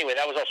 So anyway,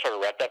 that was all sort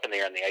of wrapped up in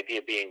there, and the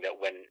idea being that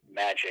when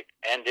magic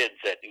ended,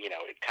 that, you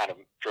know, it kind of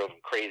drove him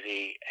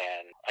crazy,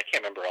 and I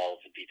can't remember all of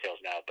the details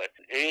now, but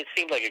it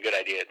seemed like a good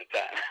idea at the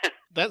time.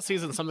 That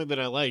season's something that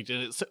I liked,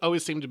 and it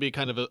always seemed to be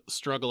kind of a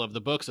struggle of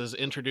the books, is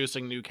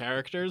introducing new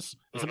characters.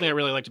 And something I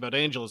really liked about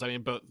Angel is, I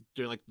mean, both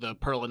doing, like, the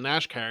Pearl and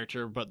Nash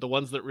character, but the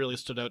ones that really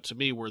stood out to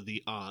me were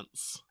the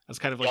aunts. That's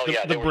kind of like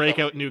the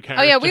breakout new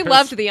characters. Oh yeah, we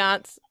loved the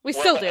aunts. We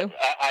still do.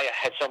 I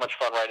had so much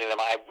fun writing them.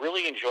 I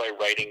really enjoy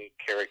writing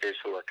characters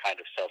who are kind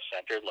of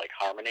self-centered, like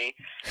Harmony,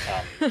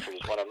 who was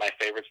one of my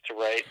favorites to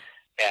write,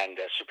 and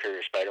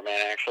Superior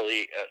Spider-Man,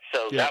 actually.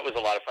 That was a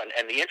lot of fun.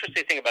 And the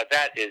interesting thing about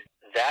that is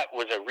that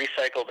was a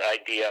recycled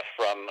idea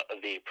from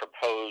the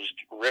proposed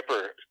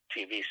Ripper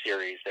TV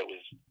series that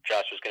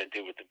Joss was going to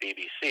do with the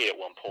BBC at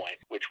one point,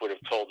 which would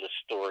have told the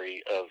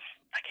story of,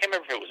 I can't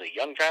remember if it was a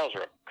young Giles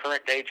or a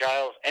current day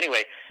Giles.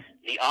 Anyway,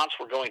 the aunts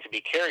were going to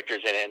be characters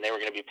in it, and they were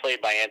going to be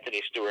played by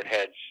Anthony Stewart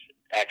Head's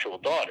actual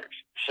daughters.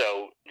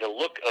 So the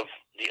look of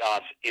the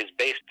aunts is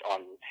based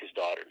on his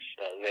daughters.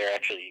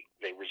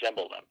 They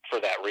resemble them for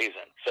that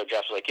reason. So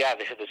Josh was like, yeah,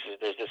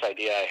 there's this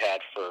idea I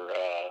had for,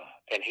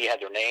 and he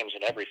had their names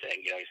and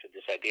everything. You know, he said,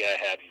 this idea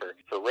I had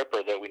for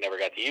Ripper that we never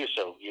got to use,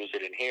 so use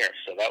it in here.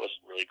 So that was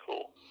really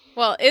cool.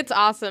 Well, it's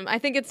awesome. I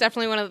think it's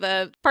definitely one of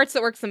the parts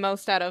that works the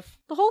most out of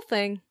the whole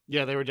thing.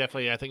 Yeah, they were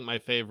definitely, I think, my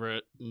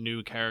favorite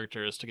new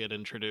characters to get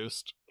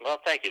introduced. Well,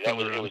 thank you.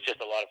 It was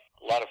just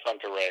a lot of fun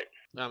to write.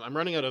 I'm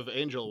running out of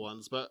Angel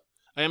ones, but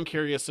I am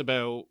curious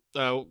about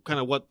kind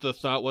of what the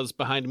thought was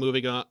behind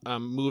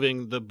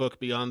moving the book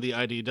beyond the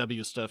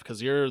IDW stuff,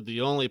 because you're the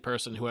only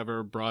person who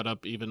ever brought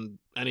up even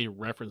any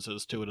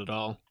references to it at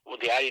all. Well,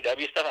 the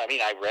IDW stuff, I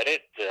mean, I read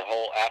it. The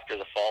whole After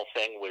the Fall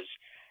thing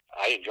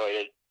I enjoyed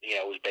it. You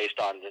know, it was based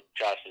on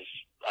Joss's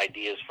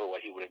ideas for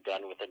what he would have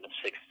done within the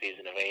 6th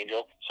season of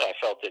Angel. So I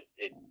felt that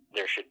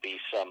there should be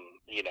some,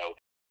 you know,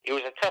 it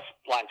was a tough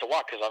line to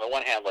walk, because on the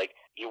one hand, like,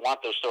 you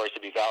want those stories to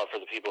be valid for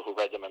the people who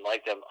read them and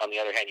liked them. On the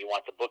other hand, you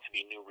want the book to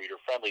be new reader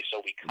friendly.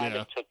 So we kind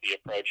of took the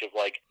approach of,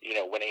 like, you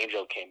know, when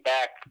Angel came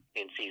back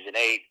in season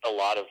 8, a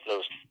lot of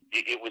those,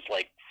 it was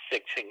like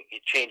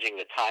changing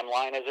the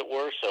timeline, as it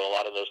were. So a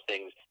lot of those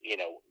things, you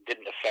know,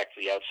 didn't affect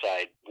the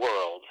outside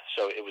world.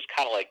 So it was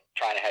kind of like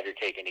trying to have your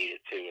cake and eat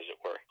it too, as it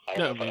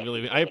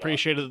were. I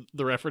appreciated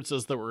the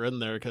references that were in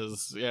there,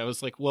 because it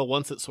was like, well,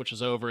 once it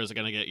switches over, is it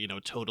going to get, you know,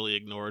 totally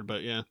ignored?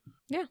 But yeah.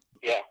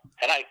 Yeah,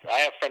 and I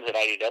have friends at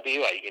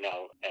IDW,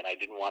 and I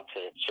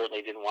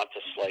certainly didn't want to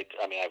slight.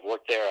 I mean, I've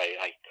worked there.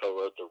 I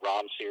co-wrote the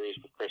ROM series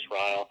with Chris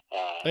Ryle.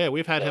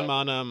 We've had him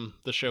on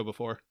the show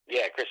before.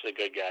 Yeah, Chris is a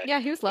good guy. Yeah,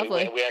 he was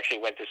lovely. We actually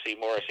went to see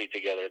Morrissey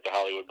together at the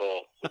Hollywood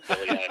Bowl with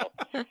Billy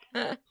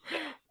Idol.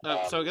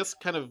 So I guess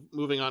kind of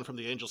moving on from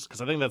the Angels,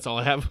 because I think that's all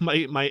I have,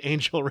 my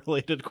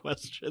Angel-related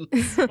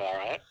questions. All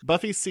right.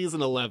 Buffy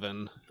season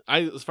 11.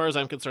 As far as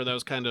I'm concerned, that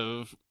was kind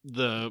of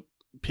the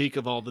peak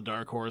of all the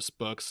Dark Horse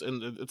books,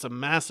 and it's a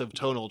massive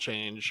tonal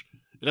change.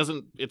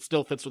 It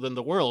still fits within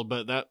the world,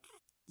 but that's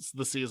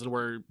the season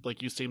where,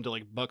 like, you seem to,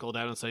 like, buckle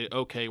down and say,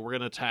 okay, we're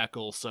gonna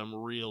tackle some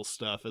real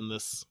stuff in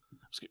this.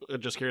 I'm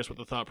just curious what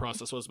the thought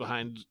process was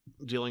behind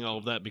dealing all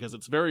of that, because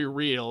it's very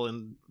real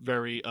and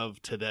very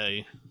of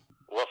today.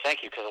 Well,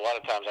 thank you, because a lot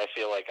of times I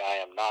feel like I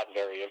am not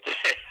very of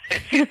today. I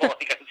feel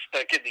like I'm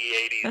stuck in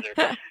the 80s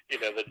or, you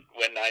know, the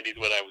 90s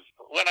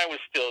when I was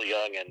still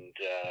young and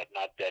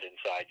not dead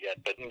inside yet.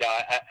 But no,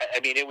 I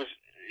mean, it was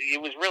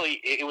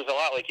a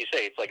lot like you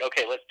say. It's like,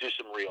 okay, let's do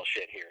some real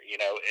shit here. You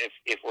know,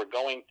 if we're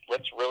going,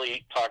 let's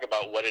really talk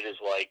about what it is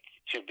like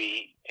to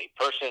be a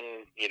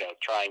person, you know,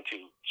 trying to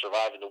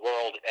survive in the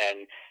world,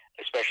 and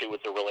especially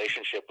with the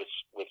relationship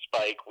with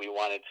Spike, we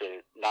wanted to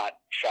not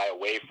shy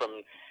away from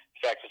the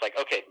fact. It's like,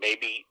 okay,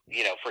 maybe,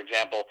 you know, for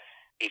example,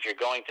 if you're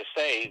going to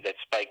say that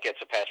Spike gets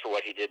a pass for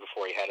what he did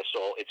before he had a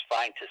soul, it's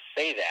fine to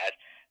say that,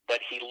 but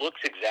he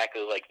looks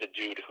exactly like the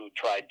dude who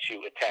tried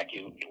to attack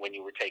you when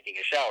you were taking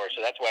a shower.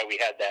 So that's why we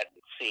had that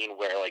scene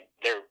where, like,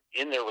 they're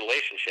in their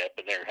relationship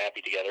and they're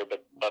happy together,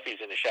 but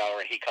Buffy's in the shower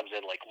and he comes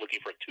in, like, looking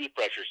for a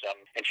toothbrush or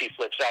something, and she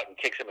flips out and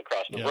kicks him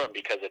across the room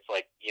because it's,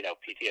 like, you know,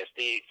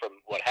 PTSD from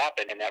what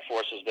happened, and that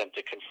forces them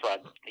to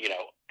confront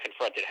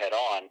it head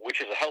on, which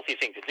is a healthy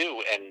thing to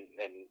do, and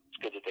it's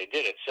good that they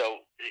did it. So,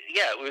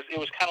 yeah, it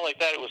was kind of like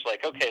that. It was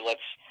like, okay,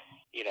 let's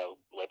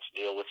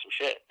deal with some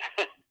shit.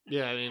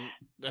 Yeah, I mean,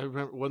 I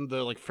remember when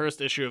the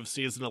first issue of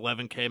season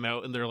 11 came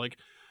out, and they're like,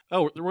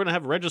 "Oh, we're gonna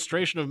have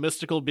registration of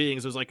mystical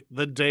beings." It was like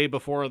the day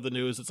before the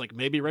news. It's like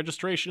maybe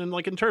registration and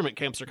internment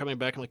camps are coming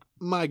back. I'm like,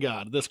 my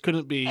God, this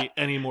couldn't be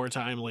any more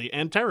timely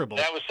and terrible.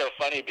 That was so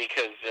funny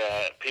because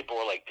people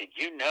were like, "Did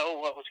you know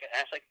what was going to?"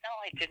 I was like, "No,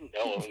 I didn't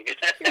know what was going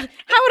to happen."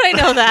 How would I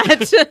know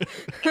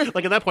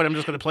that? At that point, I'm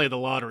just gonna play the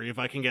lottery if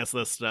I can guess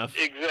this stuff.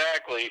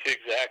 Exactly.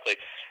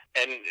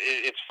 And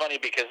it's funny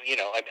because,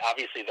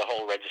 obviously the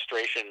whole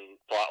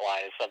registration plot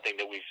line is something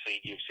that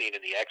you've seen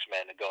in the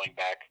X-Men going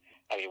back.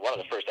 I mean, one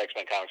of the first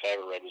X-Men comics I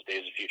ever read was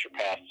Days of Future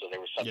Past, so there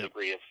was some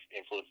degree of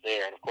influence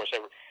there. And of course,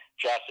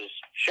 Joss's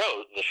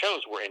shows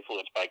were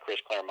influenced by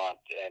Chris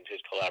Claremont and his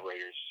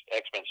collaborators'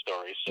 X-Men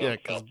stories. So yeah,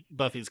 because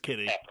Buffy's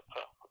kitty.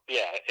 Apropos.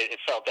 Yeah, it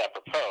felt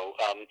apropos.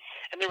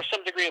 And there was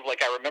some degree of, I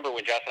remember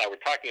when Joss and I were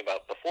talking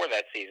about before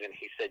that season,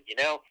 he said,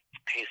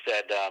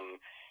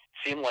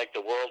 seemed like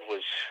the world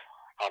was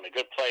on a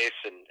good place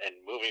and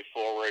moving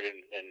forward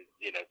and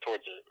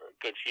towards a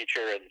good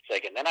future, and it's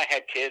like, and then I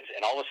had kids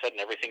and all of a sudden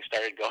everything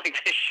started going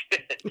to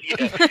shit. And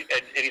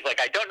he's like,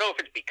 I don't know if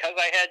it's because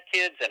I had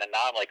kids and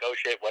now I'm like, oh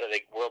shit, what are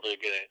they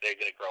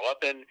gonna grow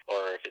up in,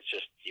 or if it's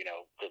just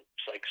the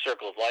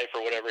circle of life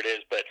or whatever it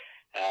is. But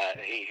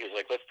he was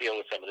like, let's deal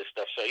with some of this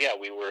stuff. So yeah,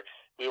 we were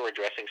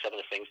addressing some of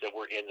the things that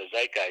were in the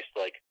zeitgeist,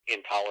 like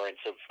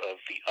intolerance of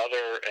the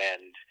other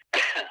and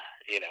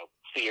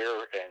fear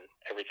and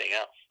everything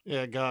else.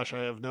 Yeah, gosh, I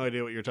have no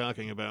idea what you're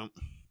talking about.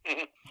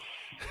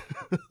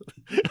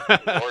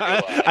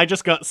 I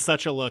just got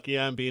such a look.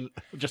 Yeah, I'm being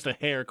just a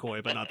hair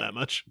coy, but not that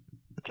much.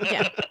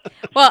 Yeah.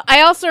 Well,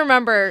 I also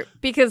remember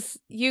because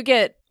we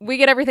get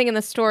everything in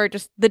the store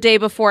just the day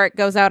before it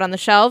goes out on the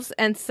shelves.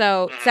 And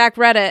so Zach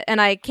read it and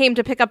I came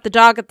to pick up the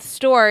dog at the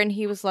store and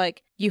he was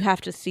like, you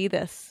have to see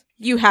this.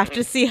 You have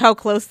to see how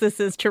close this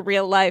is to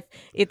real life.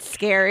 It's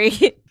scary.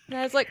 And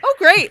I was like, oh,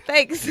 great.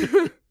 Thanks.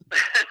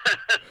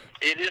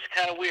 It is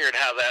kind of weird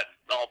how that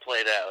all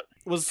played out.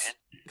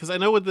 Because I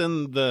know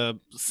within the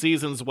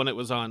seasons when it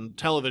was on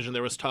television,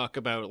 there was talk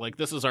about,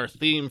 this is our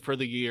theme for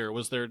the year.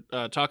 Was there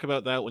talk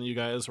about that when you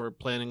guys were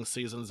planning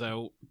seasons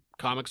out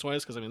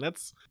comics-wise? Because, I mean,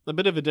 that's a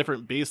bit of a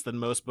different beast than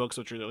most books,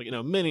 which are,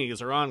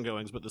 minis or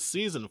ongoings, but the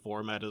season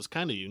format is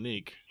kind of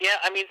unique. Yeah,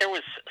 I mean, there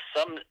was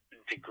some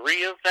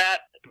degree of that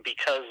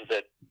because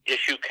the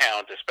issue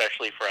count,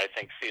 especially for, I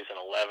think, season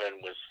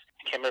 11 was,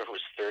 I can't remember if it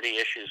was 30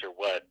 issues or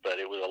what, but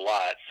it was a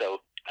lot.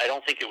 So I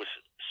don't think it was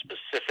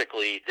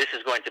specifically, this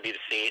is going to be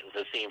the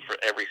theme for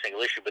every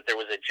single issue, but there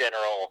was a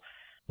general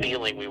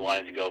feeling we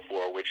wanted to go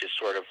for, which is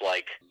sort of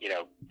like,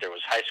 there was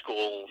high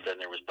school, then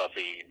there was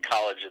Buffy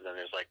college, and then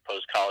there's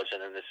post-college,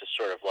 and then this is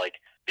sort of like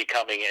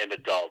becoming an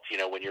adult,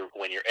 when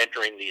you're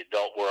entering the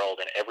adult world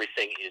and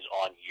everything is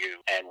on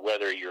you, and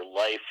whether your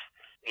life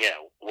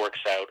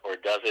works out or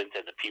doesn't,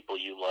 and the people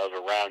you love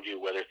around you,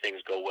 whether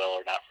things go well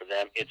or not for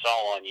them, it's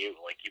all on you.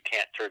 Like, you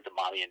can't turn to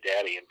mommy and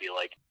daddy and be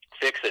like,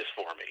 fix this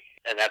for me.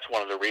 And that's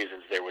one of the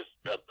reasons there was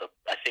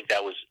I think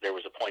there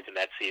was a point in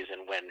that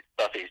season when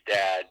Buffy's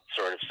dad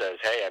sort of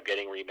says, hey, I'm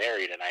getting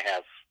remarried and I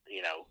have,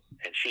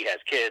 and she has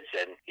kids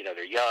and,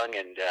 they're young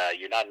and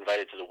you're not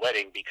invited to the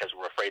wedding because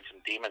we're afraid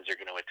some demons are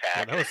going to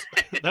attack.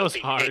 Yeah, that was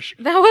harsh.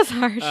 That was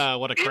harsh.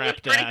 What a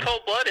crap dad. It was pretty dad.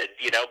 cold-blooded,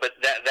 but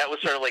that was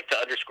sort of like to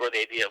underscore the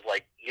idea of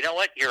like, you know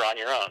what, you're on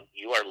your own.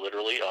 You are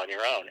literally on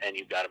your own and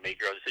you've got to make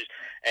your own decisions.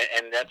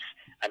 And that's,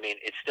 I mean,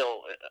 it's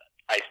still...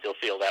 I still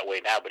feel that way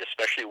now, but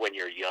especially when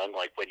you're young,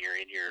 like when you're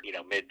in your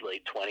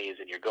mid-late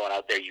 20s and you're going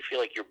out there, you feel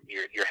like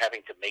you're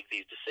having to make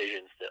these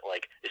decisions that,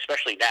 like,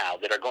 especially now,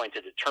 that are going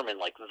to determine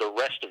like the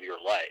rest of your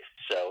life.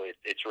 So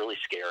it's really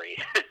scary,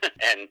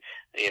 and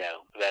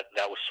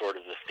that was sort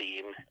of the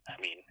theme.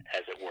 I mean,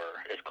 as it were,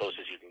 as close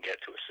as you can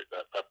get to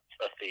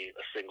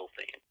a single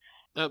theme.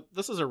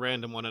 This is a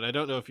random one, and I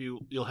don't know if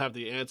you'll have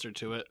the answer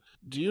to it.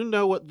 Do you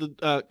know what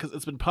because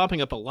it's been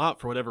popping up a lot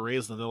for whatever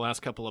reason in the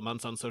last couple of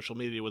months on social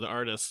media with the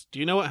artists. Do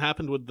you know what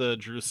happened with the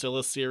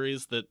Drusilla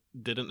series that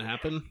didn't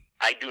happen?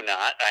 I do not.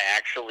 I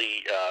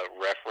actually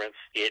referenced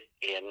it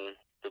in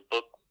the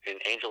book in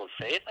Angel and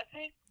Faith, I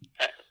think.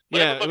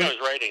 Yeah, the book I was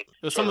writing.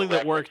 It was something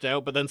that worked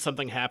out, but then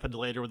something happened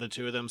later with the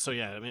two of them. So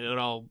yeah, I mean, it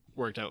all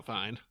worked out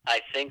fine. I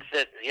think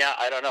that,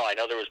 I don't know. I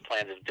know there was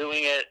plans of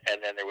doing it,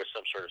 and then there was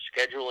some sort of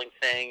scheduling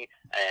thing,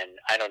 and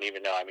I don't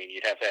even know. I mean,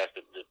 you'd have to ask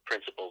the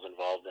principals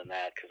involved in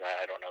that, because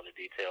I don't know the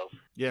details.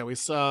 Yeah, we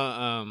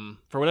saw,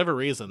 for whatever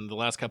reason, the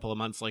last couple of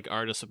months,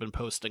 artists have been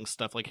posting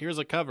stuff like, here's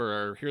a cover,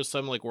 or here's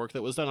some, work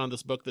that was done on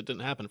this book that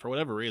didn't happen. For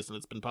whatever reason,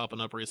 it's been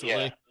popping up recently.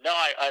 Yeah. No,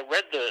 I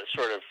read the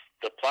sort of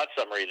the plot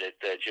summary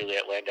that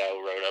Juliet Landau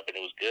wrote up, and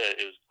it was good.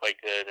 It was quite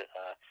good.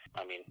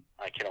 I mean,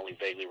 I can only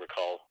vaguely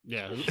recall.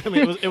 Yeah, I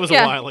mean, it was a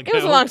Yeah, while ago. it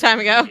was a long time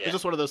ago. It's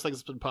just one of those things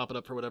that's been popping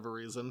up for whatever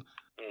reason.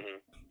 Mm-hmm.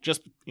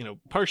 Just,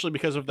 partially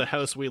because of the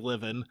house we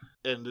live in,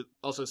 and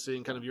also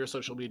seeing kind of your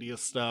social media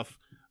stuff.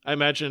 I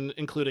imagine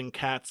including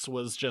cats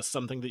was just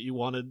something that you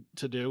wanted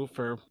to do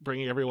for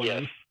bringing everyone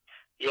in.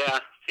 Yeah,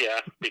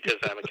 because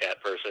I'm a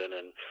cat person,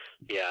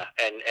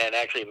 and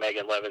actually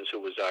Megan Levins, who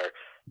was our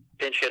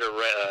pinch hitter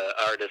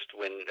artist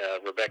when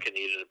Rebecca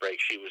needed a break,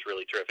 she was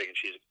really terrific, and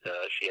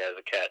she has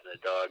a cat and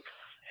a dog,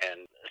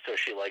 and so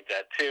she liked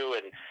that too,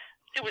 and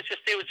it was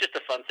just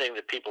a fun thing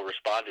that people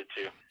responded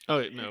to.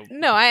 Oh no!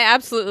 No, I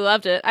absolutely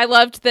loved it. I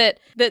loved that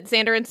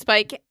Xander and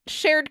Spike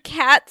shared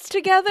cats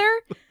together.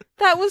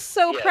 That was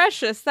so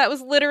precious. That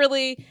was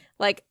literally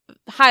like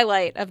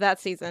highlight of that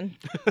season.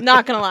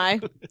 Not gonna lie.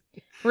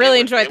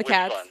 Really enjoyed the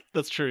cats. Fun.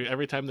 That's true.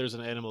 Every time there's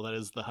an animal, that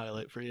is the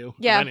highlight for you.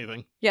 Yeah. Of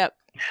anything. Yep.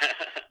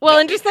 Well,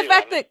 Yeah, and just the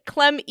fact that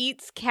Clem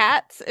eats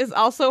cats is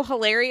also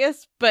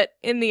hilarious, but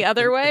in the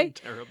other way.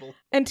 Terrible.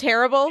 And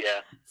terrible.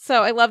 Yeah.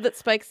 So I love that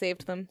Spike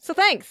saved them. So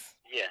thanks.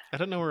 Yeah. I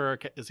don't know where our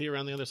cat is. He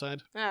around the other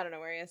side? I don't know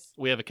where he is.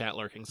 We have a cat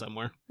lurking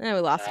somewhere. We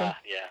lost him.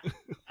 Yeah.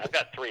 I've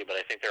got 3, but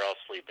I think they're all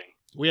sleeping.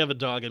 We have a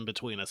dog in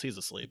between us. He's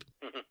asleep.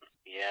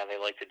 Yeah, they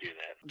like to do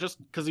that. Just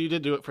because you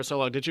did do it for so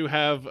long, did you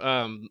have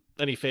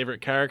any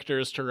favorite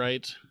characters to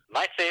write?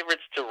 My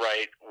favorites to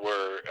write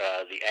were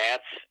the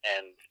ants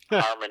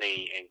and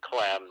Harmony and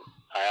Clem.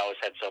 I always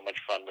had so much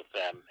fun with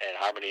them. And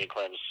Harmony and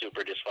Clem's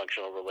super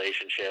dysfunctional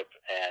relationship,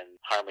 and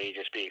Harmony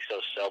just being so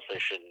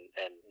selfish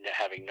and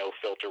having no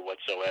filter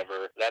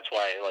whatsoever. That's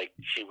why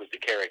she was the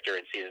character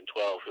in season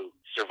 12 who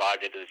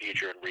survived into the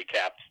future and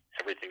recapped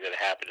everything that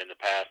happened in the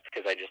past,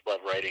 because I just love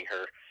writing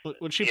her.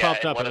 When she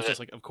popped up, I was just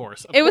like, of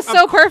course. It was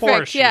so perfect, Of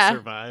course she yeah.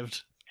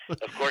 survived.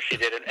 Of course she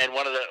did. And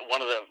one of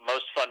the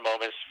most fun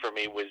moments for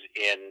me was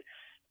in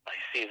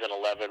season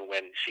 11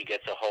 when she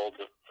gets a hold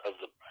of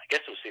the, I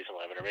guess it was season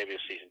 11 or maybe it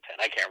was season 10,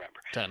 I can't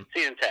remember.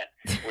 Season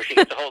 10, where she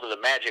gets a hold of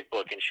the magic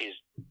book and she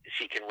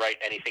can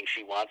write anything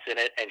she wants in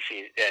it, and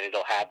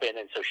it'll happen,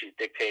 and so she's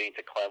dictating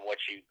to Clem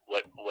what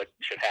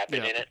should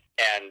happen in it,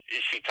 and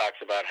she talks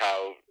about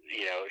how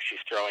she's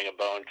throwing a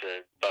bone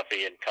to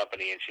Buffy and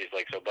company, and she's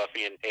like, so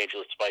Buffy and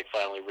Angel and Spike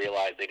finally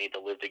realized they need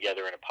to live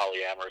together in a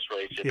polyamorous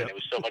relationship, and it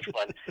was so much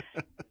fun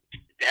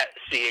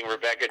seeing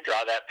Rebecca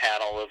draw that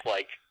panel of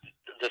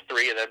the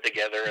 3 of them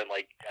together, and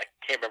I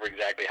can't remember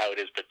exactly how it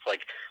is, but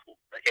it's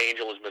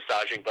Angel is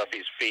massaging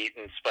Buffy's feet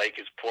and Spike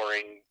is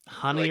pouring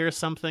honey or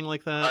something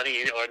like that.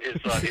 Honey on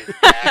his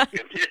back.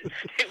 And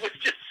it was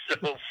just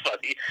so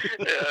funny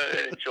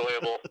and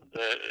enjoyable.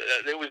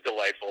 It was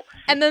delightful.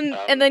 And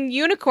then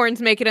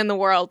unicorns make it in the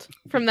world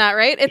from that,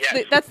 right?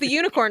 That's the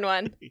unicorn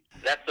one.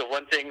 That's the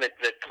one thing that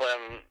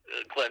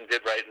Clem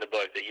did right in the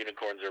book. That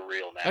unicorns are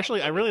real now.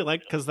 Actually, I really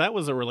liked, because that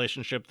was a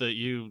relationship that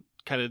you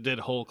kind of did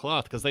whole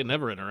cloth, because they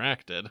never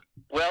interacted.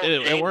 Well,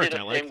 it worked.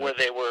 Did a thing where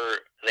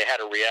they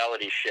had a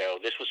reality show.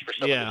 This was for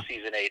some of the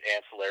season 8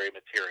 ancillary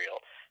material.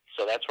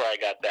 So that's where I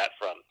got that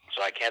from.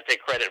 So I can't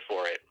take credit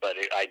for it, but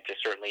I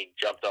just certainly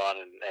jumped on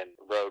and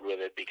rode with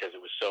it because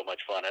it was so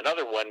much fun.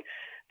 Another one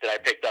that I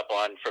picked up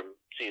on from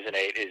season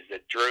 8 is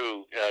that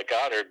Drew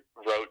Goddard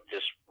wrote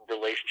this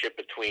relationship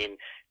between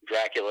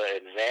Dracula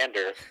and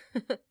Xander,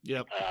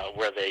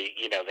 where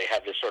they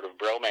have this sort of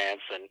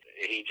bromance, and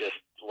he just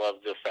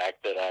loved the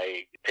fact that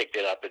I picked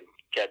it up and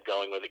kept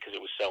going with it because it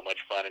was so much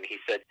fun. And he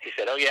said,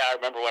 oh yeah, I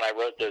remember when I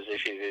wrote those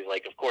issues. He's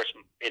like, of course,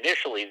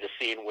 initially the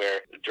scene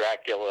where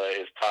Dracula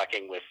is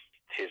talking with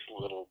his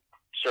little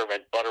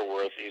servant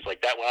Butterworth, he's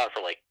like, that went on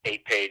for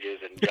 8 pages,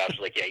 and Josh was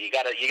like, yeah, you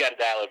gotta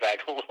dial it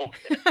back a little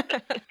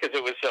bit because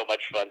it was so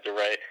much fun to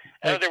write.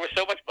 There was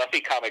so much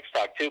Buffy comics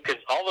talk too, because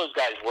all those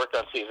guys worked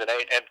on season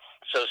 8, and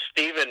so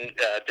Stephen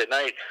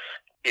DeKnight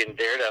in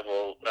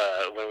Daredevil,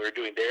 when we were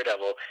doing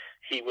Daredevil,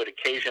 he would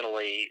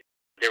occasionally,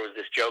 there was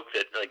this joke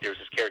that there was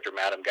this character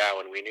Madame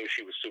Gowan, we knew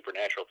she was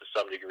supernatural to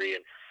some degree,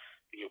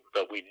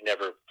 but we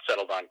never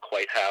settled on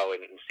quite how,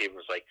 and Stephen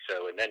was like,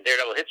 so, and then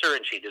Daredevil hits her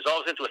and she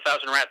dissolves into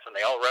 1,000 rats and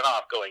they all run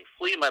off going,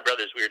 flee my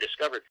brothers, we are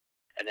discovered.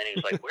 And then he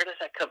was like, where does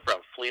that come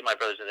from? Flee my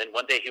brothers. And then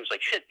one day he was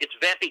like, shit, it's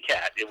Vampy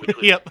Cat, which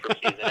was from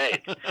season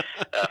 8.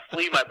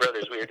 Flee my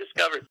brothers, we are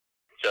discovered.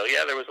 So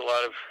yeah, there was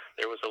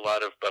a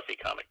lot of Buffy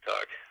comic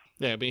talk.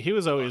 Yeah, I mean, he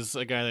was always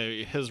a guy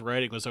that his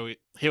writing was always,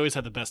 he always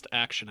had the best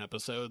action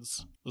episodes.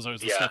 It was always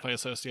the stuff I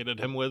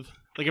associated him with.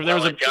 If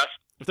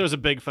there was a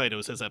big fight, it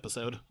was his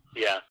episode.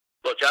 Yeah.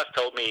 Well, Josh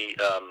told me,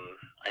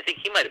 I think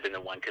he might have been the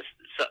one, because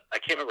I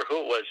can't remember who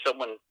it was.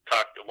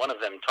 One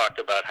of them talked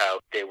about how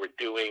they were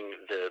doing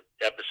the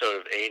episode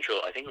of Angel,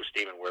 I think it was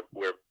Steven,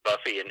 where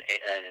Buffy and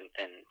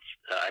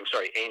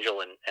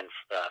Angel and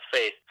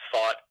Faith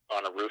fought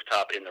on a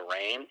rooftop in the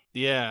rain.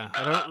 Yeah,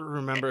 I don't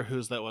remember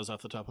whose that was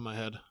off the top of my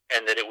head.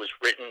 And that it was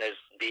written as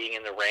being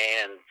in the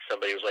rain, and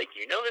somebody was like,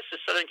 this is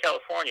Southern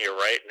California,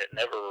 right? And it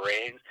never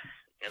rains.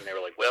 And they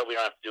were like, well, we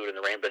don't have to do it in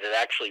the rain, but it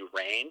actually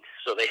rained,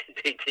 so they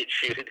did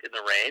shoot it in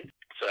the rain.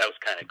 So that was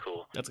kind of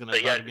cool. That's going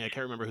to bother me. I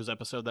can't remember whose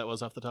episode that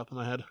was off the top of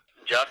my head.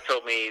 Josh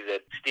told me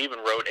that Steven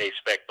wrote a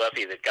spec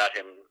Buffy that got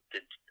him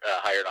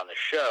hired on the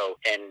show,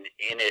 and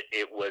in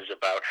it was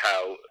about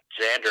how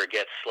Xander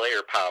gets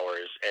Slayer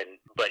powers,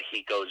 but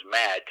he goes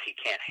mad. He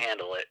can't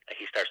handle it.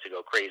 He starts to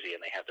go crazy,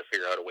 and they have to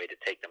figure out a way to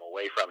take them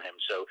away from him.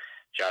 So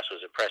Josh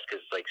was impressed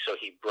because, so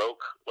he broke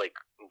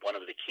one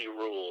of the key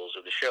rules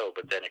of the show,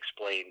 but then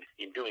explained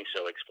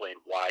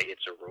why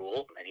it's a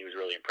rule, and he was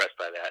really impressed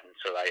by that. And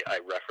so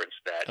I referenced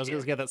that. I was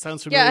going to get that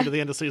sounds familiar to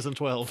the end of season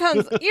 12.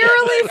 Sounds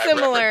eerily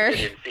similar. I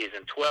referenced it in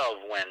season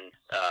 12 when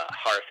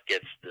Hearth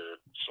gets the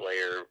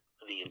Slayer.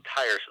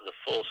 The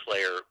full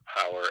Slayer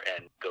power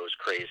and goes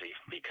crazy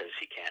because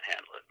he can't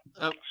handle it.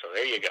 So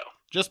there you go.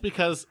 Just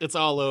because it's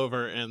all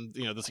over and,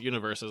 this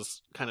universe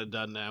is kind of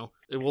done now,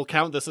 we'll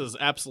count this as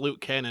absolute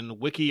canon.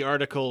 Wiki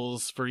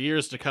articles for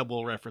years to come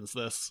will reference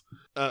this.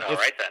 All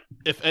right, then.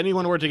 If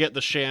anyone were to get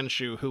the Shan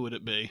shoe, who would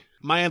it be?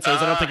 My answer is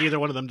I don't think either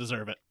one of them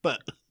deserve it,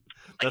 but...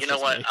 You know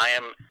what? Me.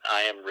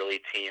 I am really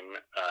team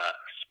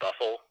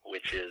Spuffle,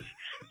 which is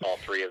all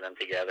three of them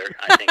together.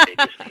 I think they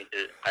just need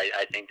to.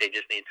 I think they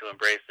just need to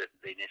embrace it.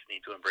 They just need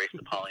to embrace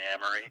the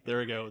polyamory. There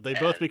we go. They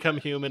both become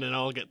human and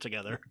all get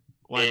together.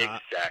 Why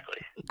not? Exactly.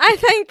 I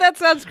think that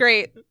sounds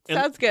great.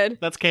 Sounds good.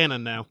 That's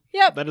canon now.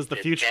 Yep. That is the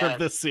future of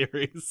this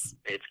series.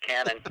 It's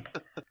canon.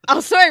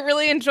 Also, I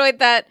really enjoyed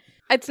that.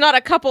 It's not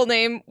a couple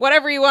name,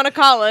 whatever you want to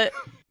call it.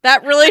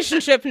 That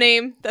relationship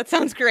name. That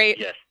sounds great.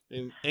 Yes.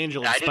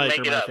 Angel and Spike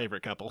are my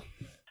favorite couple.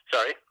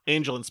 Sorry?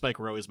 Angel and Spike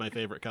are always my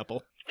favorite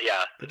couple.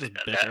 Yeah. They just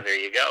bicker. There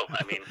you go.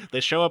 I mean...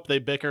 They show up, they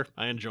bicker.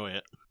 I enjoy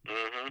it.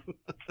 Mm-hmm.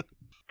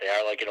 They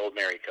are like an old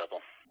married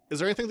couple. Is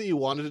there anything that you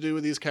wanted to do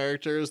with these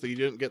characters that you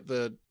didn't get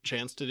the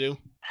chance to do?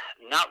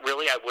 Not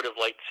really. I would have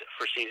liked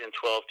for season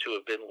 12 to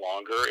have been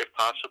longer if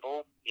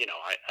possible.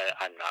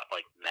 I'm not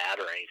mad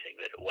or anything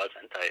that it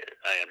wasn't. I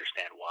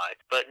understand why.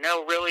 But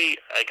no, really,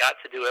 I got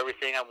to do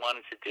everything I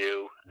wanted to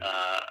do.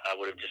 I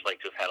would have just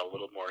liked to have had a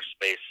little more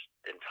space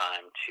and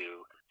time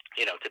to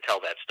tell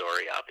that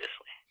story,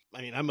 obviously. I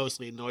mean, I'm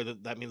mostly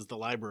annoyed that means the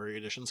library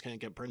editions can't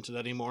get printed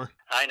anymore.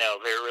 I know.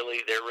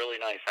 They're really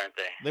nice, aren't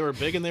they? They were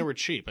big and they were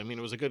cheap. I mean,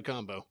 it was a good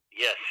combo.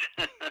 Yes.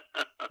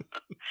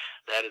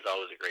 That is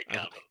always a great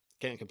combo.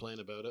 Can't complain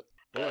about it.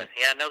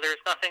 Yeah, no,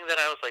 there's nothing that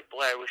I was like,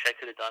 boy, I wish I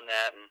could have done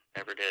that, and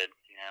never did.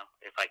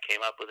 If I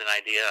came up with an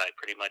idea, I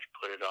pretty much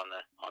put it on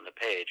the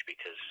page,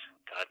 because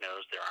God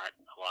knows there aren't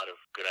a lot of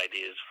good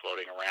ideas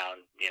floating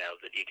around,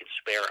 that you can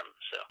spare them.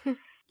 So.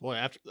 Boy,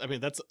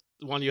 that's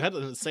one. You had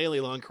an insanely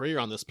long career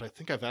on this, but I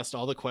think I've asked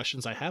all the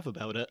questions I have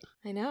about it.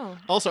 I know.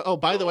 Also,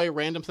 by the way,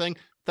 random thing.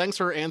 Thanks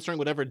for answering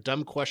whatever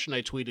dumb question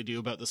I tweeted you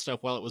about this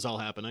stuff while it was all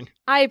happening.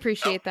 I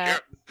appreciate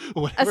that.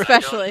 Sure.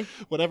 Especially.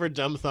 Whatever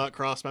dumb thought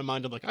crossed my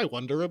mind, I'm like, I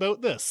wonder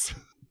about this.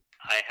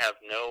 I have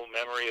no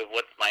memory of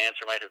what my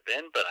answer might have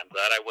been, but I'm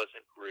glad I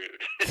wasn't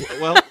rude.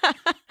 Well,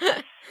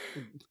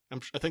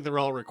 I think they're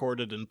all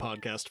recorded in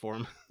podcast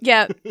form.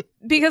 Yeah,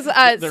 because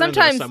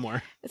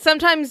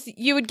sometimes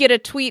you would get a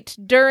tweet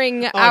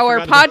during our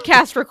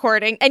podcast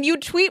recording, and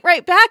you'd tweet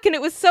right back, and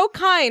it was so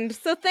kind.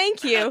 So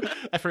thank you.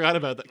 I forgot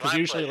about that, because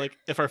usually,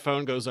 if our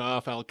phone goes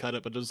off, I'll cut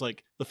it. But it was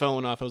the phone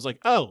went off. I was like,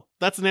 oh,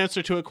 that's an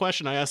answer to a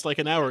question I asked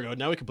an hour ago.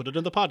 Now we can put it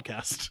in the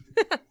podcast.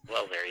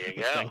 Well, there you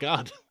go. Thank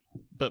God.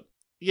 But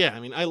yeah, I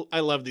mean, I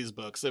love these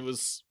books. It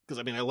was because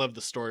I loved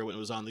the story when it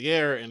was on the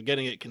air, and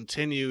getting it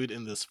continued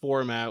in this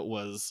format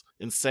was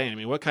insane. I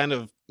mean, what kind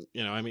of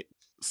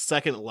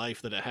second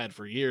life that it had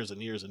for years and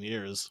years and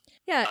years.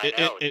 Yeah,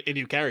 and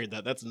you carried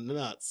that. That's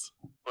nuts.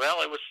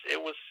 Well, it was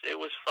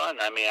fun.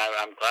 I mean,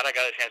 I'm glad I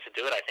got a chance to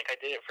do it. I think I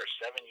did it for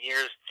 7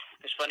 years.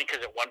 It's funny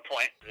because at one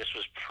point this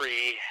was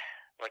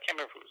I can't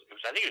remember if it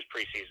was. I think it was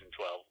pre-season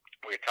 12.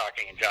 We were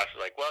talking, and Josh was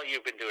like, "Well,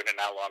 you've been doing it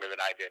now longer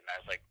than I did," and I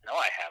was like, "No,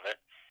 I haven't."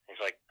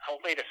 He's like, "Oh,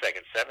 wait a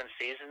second, 7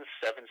 seasons,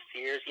 7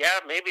 years? Yeah,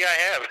 maybe I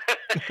have."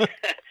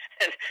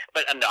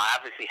 But no,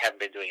 I obviously haven't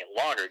been doing it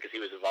longer because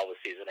he was involved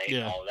with season 8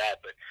 and all of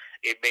that. But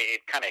it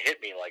kind of hit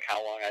me like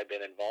how long I've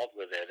been involved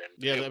with it. And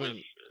yeah,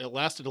 it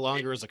lasted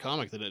longer as a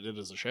comic than it did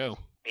as a show.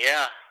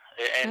 Yeah.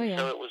 And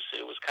so it was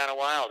kind of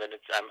wild, and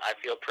I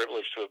feel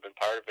privileged to have been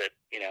part of it,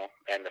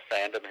 and the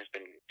fandom has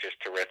been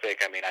just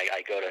terrific. I mean,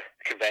 I go to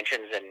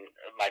conventions, and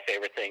my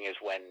favorite thing is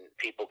when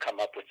people come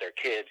up with their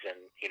kids, and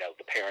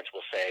the parents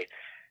will say,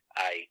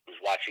 I was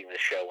watching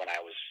this show when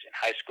I was in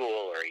high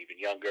school or even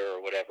younger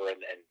or whatever, and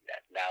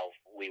now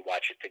we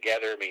watch it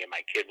together. Me and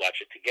my kid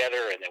watch it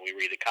together, and then we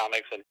read the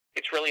comics, and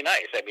it's really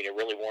nice. I mean, it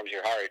really warms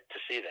your heart to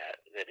see that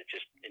it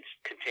just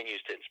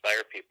continues to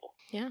inspire people.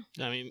 Yeah.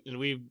 I mean, and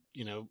we,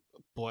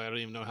 boy, I don't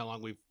even know how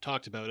long we've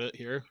talked about it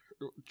here.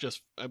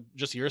 Just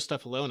your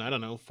stuff alone, I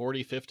don't know,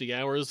 40, 50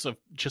 hours of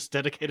just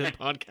dedicated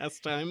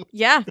podcast time.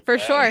 Yeah, for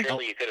sure.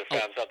 Surely you could have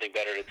found something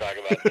better to talk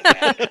about than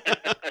that.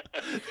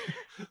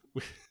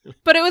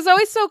 But it was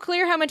always so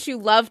clear how much you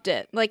loved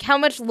it, like how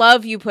much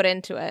love you put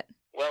into it.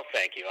 Well,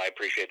 thank you. I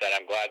appreciate that.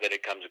 I'm glad that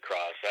it comes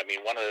across. I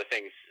mean, one of the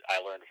things I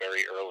learned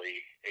very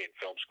early in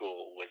film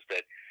school was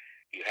that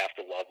you have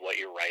to love what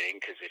you're writing,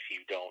 because if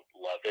you don't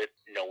love it,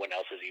 no one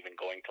else is even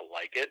going to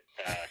like it.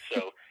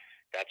 So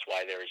that's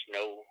why it's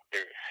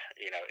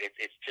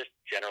just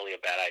generally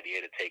a bad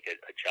idea to take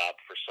a job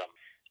for some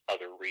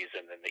other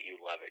reason than that you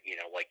love it. You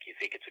know, like you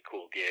think it's a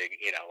cool gig.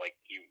 You know, like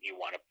if you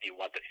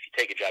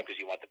take a job because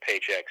you want the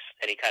paychecks,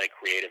 any kind of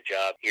creative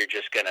job, you're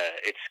just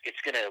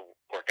it's gonna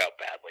work out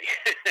badly.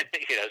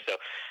 You know, so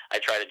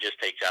I try to just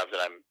take jobs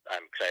that I'm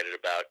excited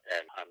about,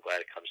 and I'm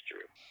glad it comes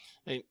through.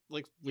 Hey,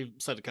 like we've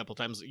said a couple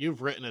times,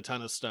 you've written a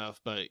ton of stuff,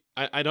 but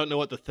I don't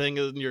know what the thing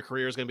in your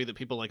career is going to be that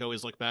people like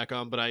always look back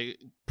on, but I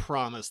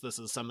promise this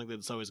is something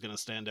that's always going to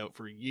stand out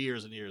for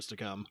years and years to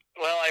come.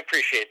 Well, I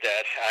appreciate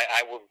that.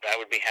 I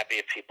would be happy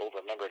if people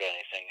remembered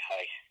anything.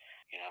 I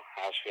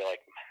always feel like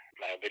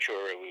my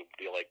obituary would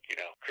be like, you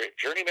know,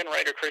 journeyman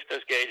writer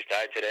Christos Gage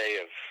died today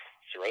of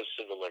cirrhosis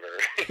of the liver.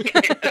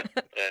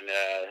 And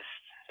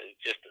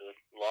just a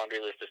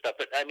laundry list of stuff.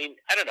 But I mean,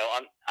 I don't know.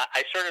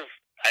 I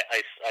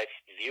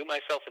view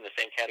myself in the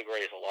same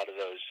category as a lot of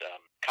those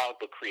comic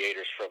book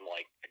creators from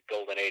like the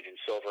Golden Age and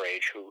Silver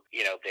Age who,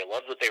 you know, they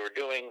loved what they were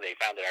doing. They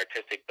found it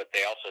artistic, but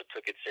they also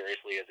took it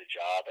seriously as a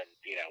job and,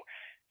 you know,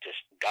 just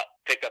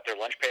picked up their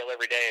lunch pail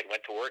every day and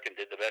went to work and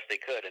did the best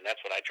they could. And that's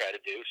what I try to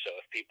do. So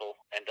if people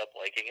end up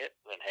liking it,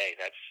 then hey,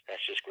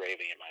 that's just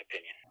gravy in my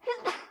opinion.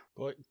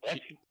 Boy,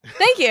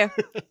 Thank you.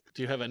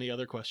 Do you have any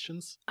other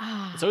questions?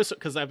 It's always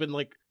because I've been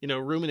like, you know,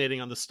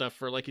 ruminating on this stuff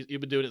for like, you've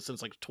been doing it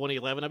since like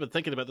 2011. I've been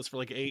thinking about this for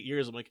like 8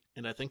 years. I'm like,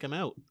 and I think I'm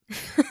out.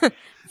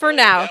 For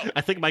now.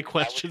 I think my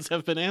questions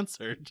have been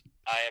answered.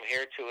 I am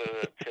here to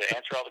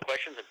answer all the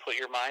questions and put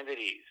your mind at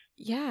ease.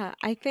 Yeah,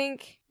 I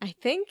think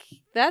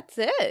that's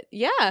it.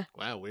 Yeah.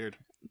 Wow, weird.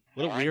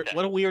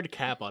 What a weird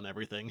cap on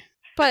everything.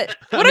 But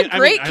what a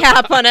great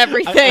cap on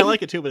everything. I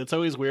like it too, but it's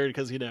always weird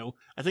because, you know,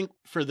 I think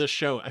for this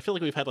show, I feel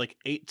like we've had like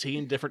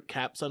 18 different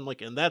caps on,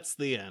 like, and that's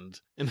the end.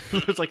 And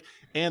it's like,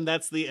 and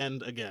that's the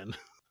end again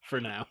for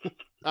now.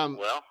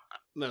 Well,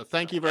 no,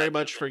 thank you very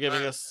much for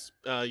giving us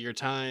your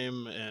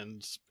time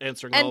and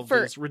answering all of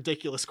these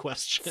ridiculous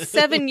questions.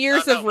 7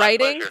 years of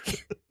writing.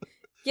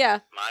 Yeah.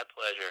 My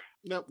pleasure.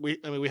 No, we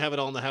have it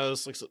all in the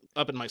house, like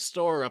up in my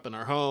store, up in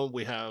our home.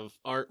 We have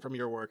art from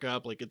your work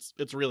up. Like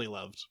it's really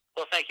loved.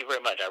 Well, thank you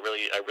very much. I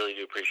really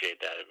do appreciate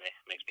that. It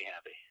makes me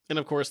happy. And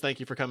of course, thank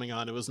you for coming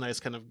on. It was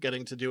nice kind of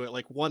getting to do it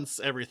like once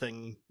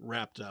everything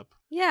wrapped up.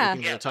 Yeah.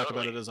 We can talk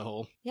about it as a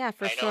whole. Yeah,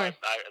 for sure.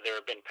 There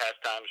have been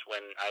past times when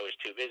I was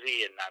too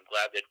busy, and I'm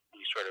glad that we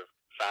sort of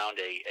found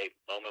a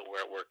moment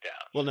where it worked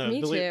out. Well, no,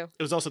 Me too.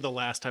 It was also the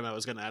last time I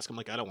was going to ask him,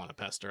 like, I don't want to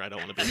pester. I don't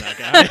want to be that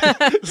guy.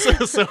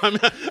 so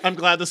I'm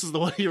glad this is the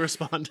one you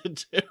responded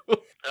to. Oh,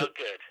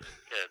 good.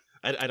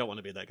 I don't want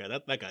to be that guy.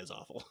 That guy's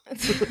awful.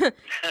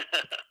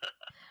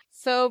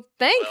 So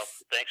thanks. Well,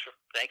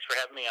 thanks for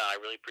having me on. I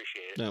really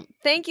appreciate it. No.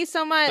 Thank you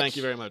so much. Thank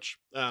you very much.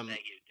 Thank you.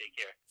 Take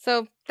care.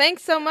 So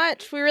thanks so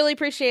much. We really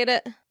appreciate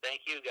it.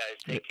 Thank you,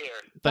 guys. Take care.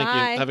 Thank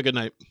Bye. you. Have a good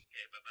night.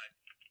 Okay,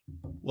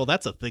 bye-bye. Well,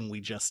 that's a thing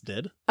we just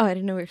did. Oh, I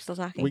didn't know we were still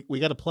talking.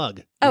 We got a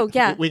plug. Oh,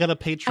 yeah. We got a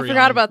Patreon. I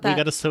forgot about that. We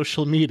got a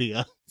social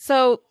media.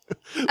 So,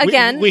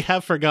 again. We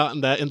have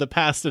forgotten that in the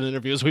past in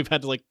interviews. We've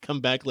had to like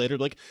come back later.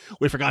 Like,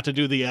 we forgot to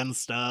do the end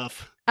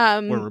stuff.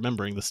 We're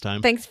remembering this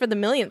time. Thanks for the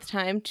millionth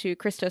time to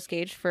Christos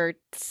Gage for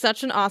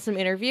such an awesome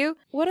interview.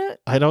 I kind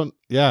of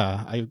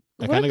got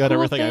cool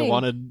everything thing. I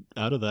wanted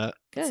out of that.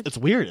 Good. It's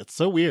weird. It's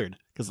so weird.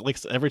 Because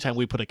like every time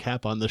we put a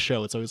cap on the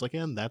show, it's always like,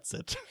 and that's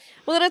it.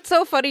 Well, and it's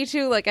so funny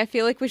too. Like, I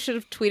feel like we should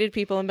have tweeted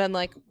people and been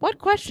like, what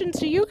questions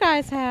do you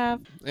guys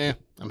have?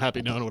 I'm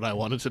happy knowing what I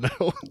wanted to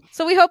know.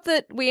 So we hope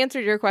that we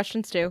answered your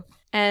questions too.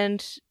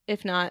 And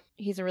if not,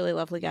 he's a really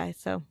lovely guy.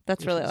 So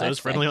that's really all I have He's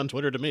to say. friendly on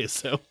Twitter to me,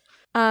 so.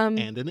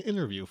 And in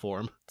interview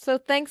form. So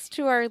thanks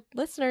to our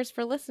listeners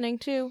for listening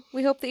too.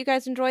 We hope that you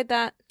guys enjoyed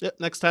that.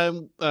 Yep, next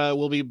time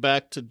we'll be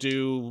back to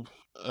do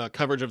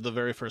coverage of the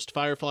very first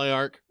Firefly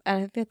arc. I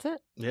think that's it.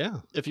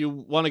 Yeah. If you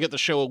want to get the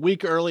show a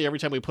week early every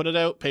time we put it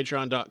out,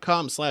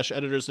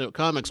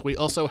 patreon.com/editorsnotecomics. We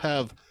also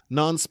have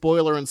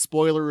non-spoiler and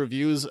spoiler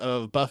reviews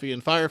of Buffy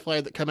and Firefly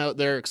that come out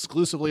there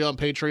exclusively on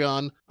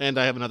Patreon. And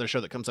I have another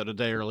show that comes out a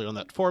day early on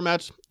that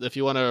format. If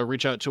you want to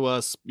reach out to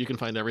us, you can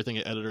find everything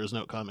at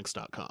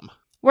editorsnotecomics.com.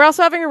 We're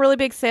also having a really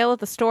big sale at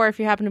the store if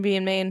you happen to be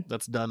in Maine.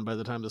 That's done by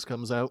the time this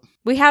comes out.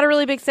 We had a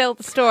really big sale at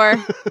the store.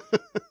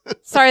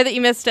 Sorry that you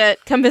missed it.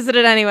 Come visit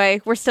it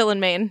anyway. We're still in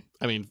Maine.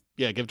 I mean,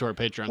 yeah, give to our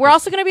Patreon. We're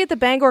also going to be at the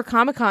Bangor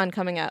Comic-Con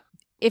coming up.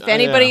 If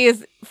anybody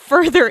is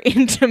further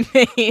into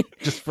Maine.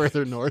 Just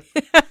further north.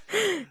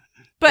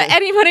 But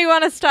anybody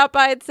want to stop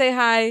by and say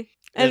hi?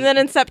 And then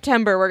in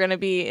September, we're going to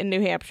be in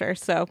New Hampshire.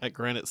 So at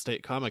Granite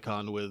State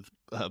Comic-Con with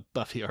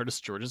Buffy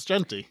artist Georges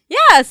Genti.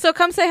 Yeah, so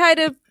come say hi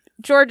to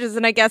George's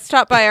and I guess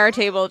stop by our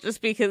table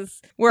just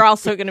because we're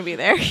also going to be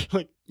there.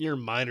 Like, you're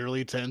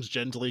minorly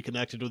tangentially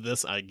connected with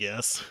this, I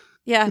guess.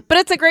 Yeah, but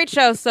it's a great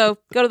show, so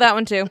go to that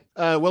one too.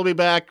 We'll be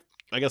back,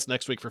 I guess,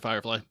 next week for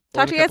Firefly.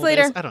 Talk to you guys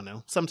later. Days. I don't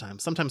know. Sometime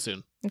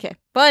soon. Okay.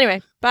 Well,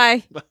 anyway,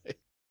 bye. Bye.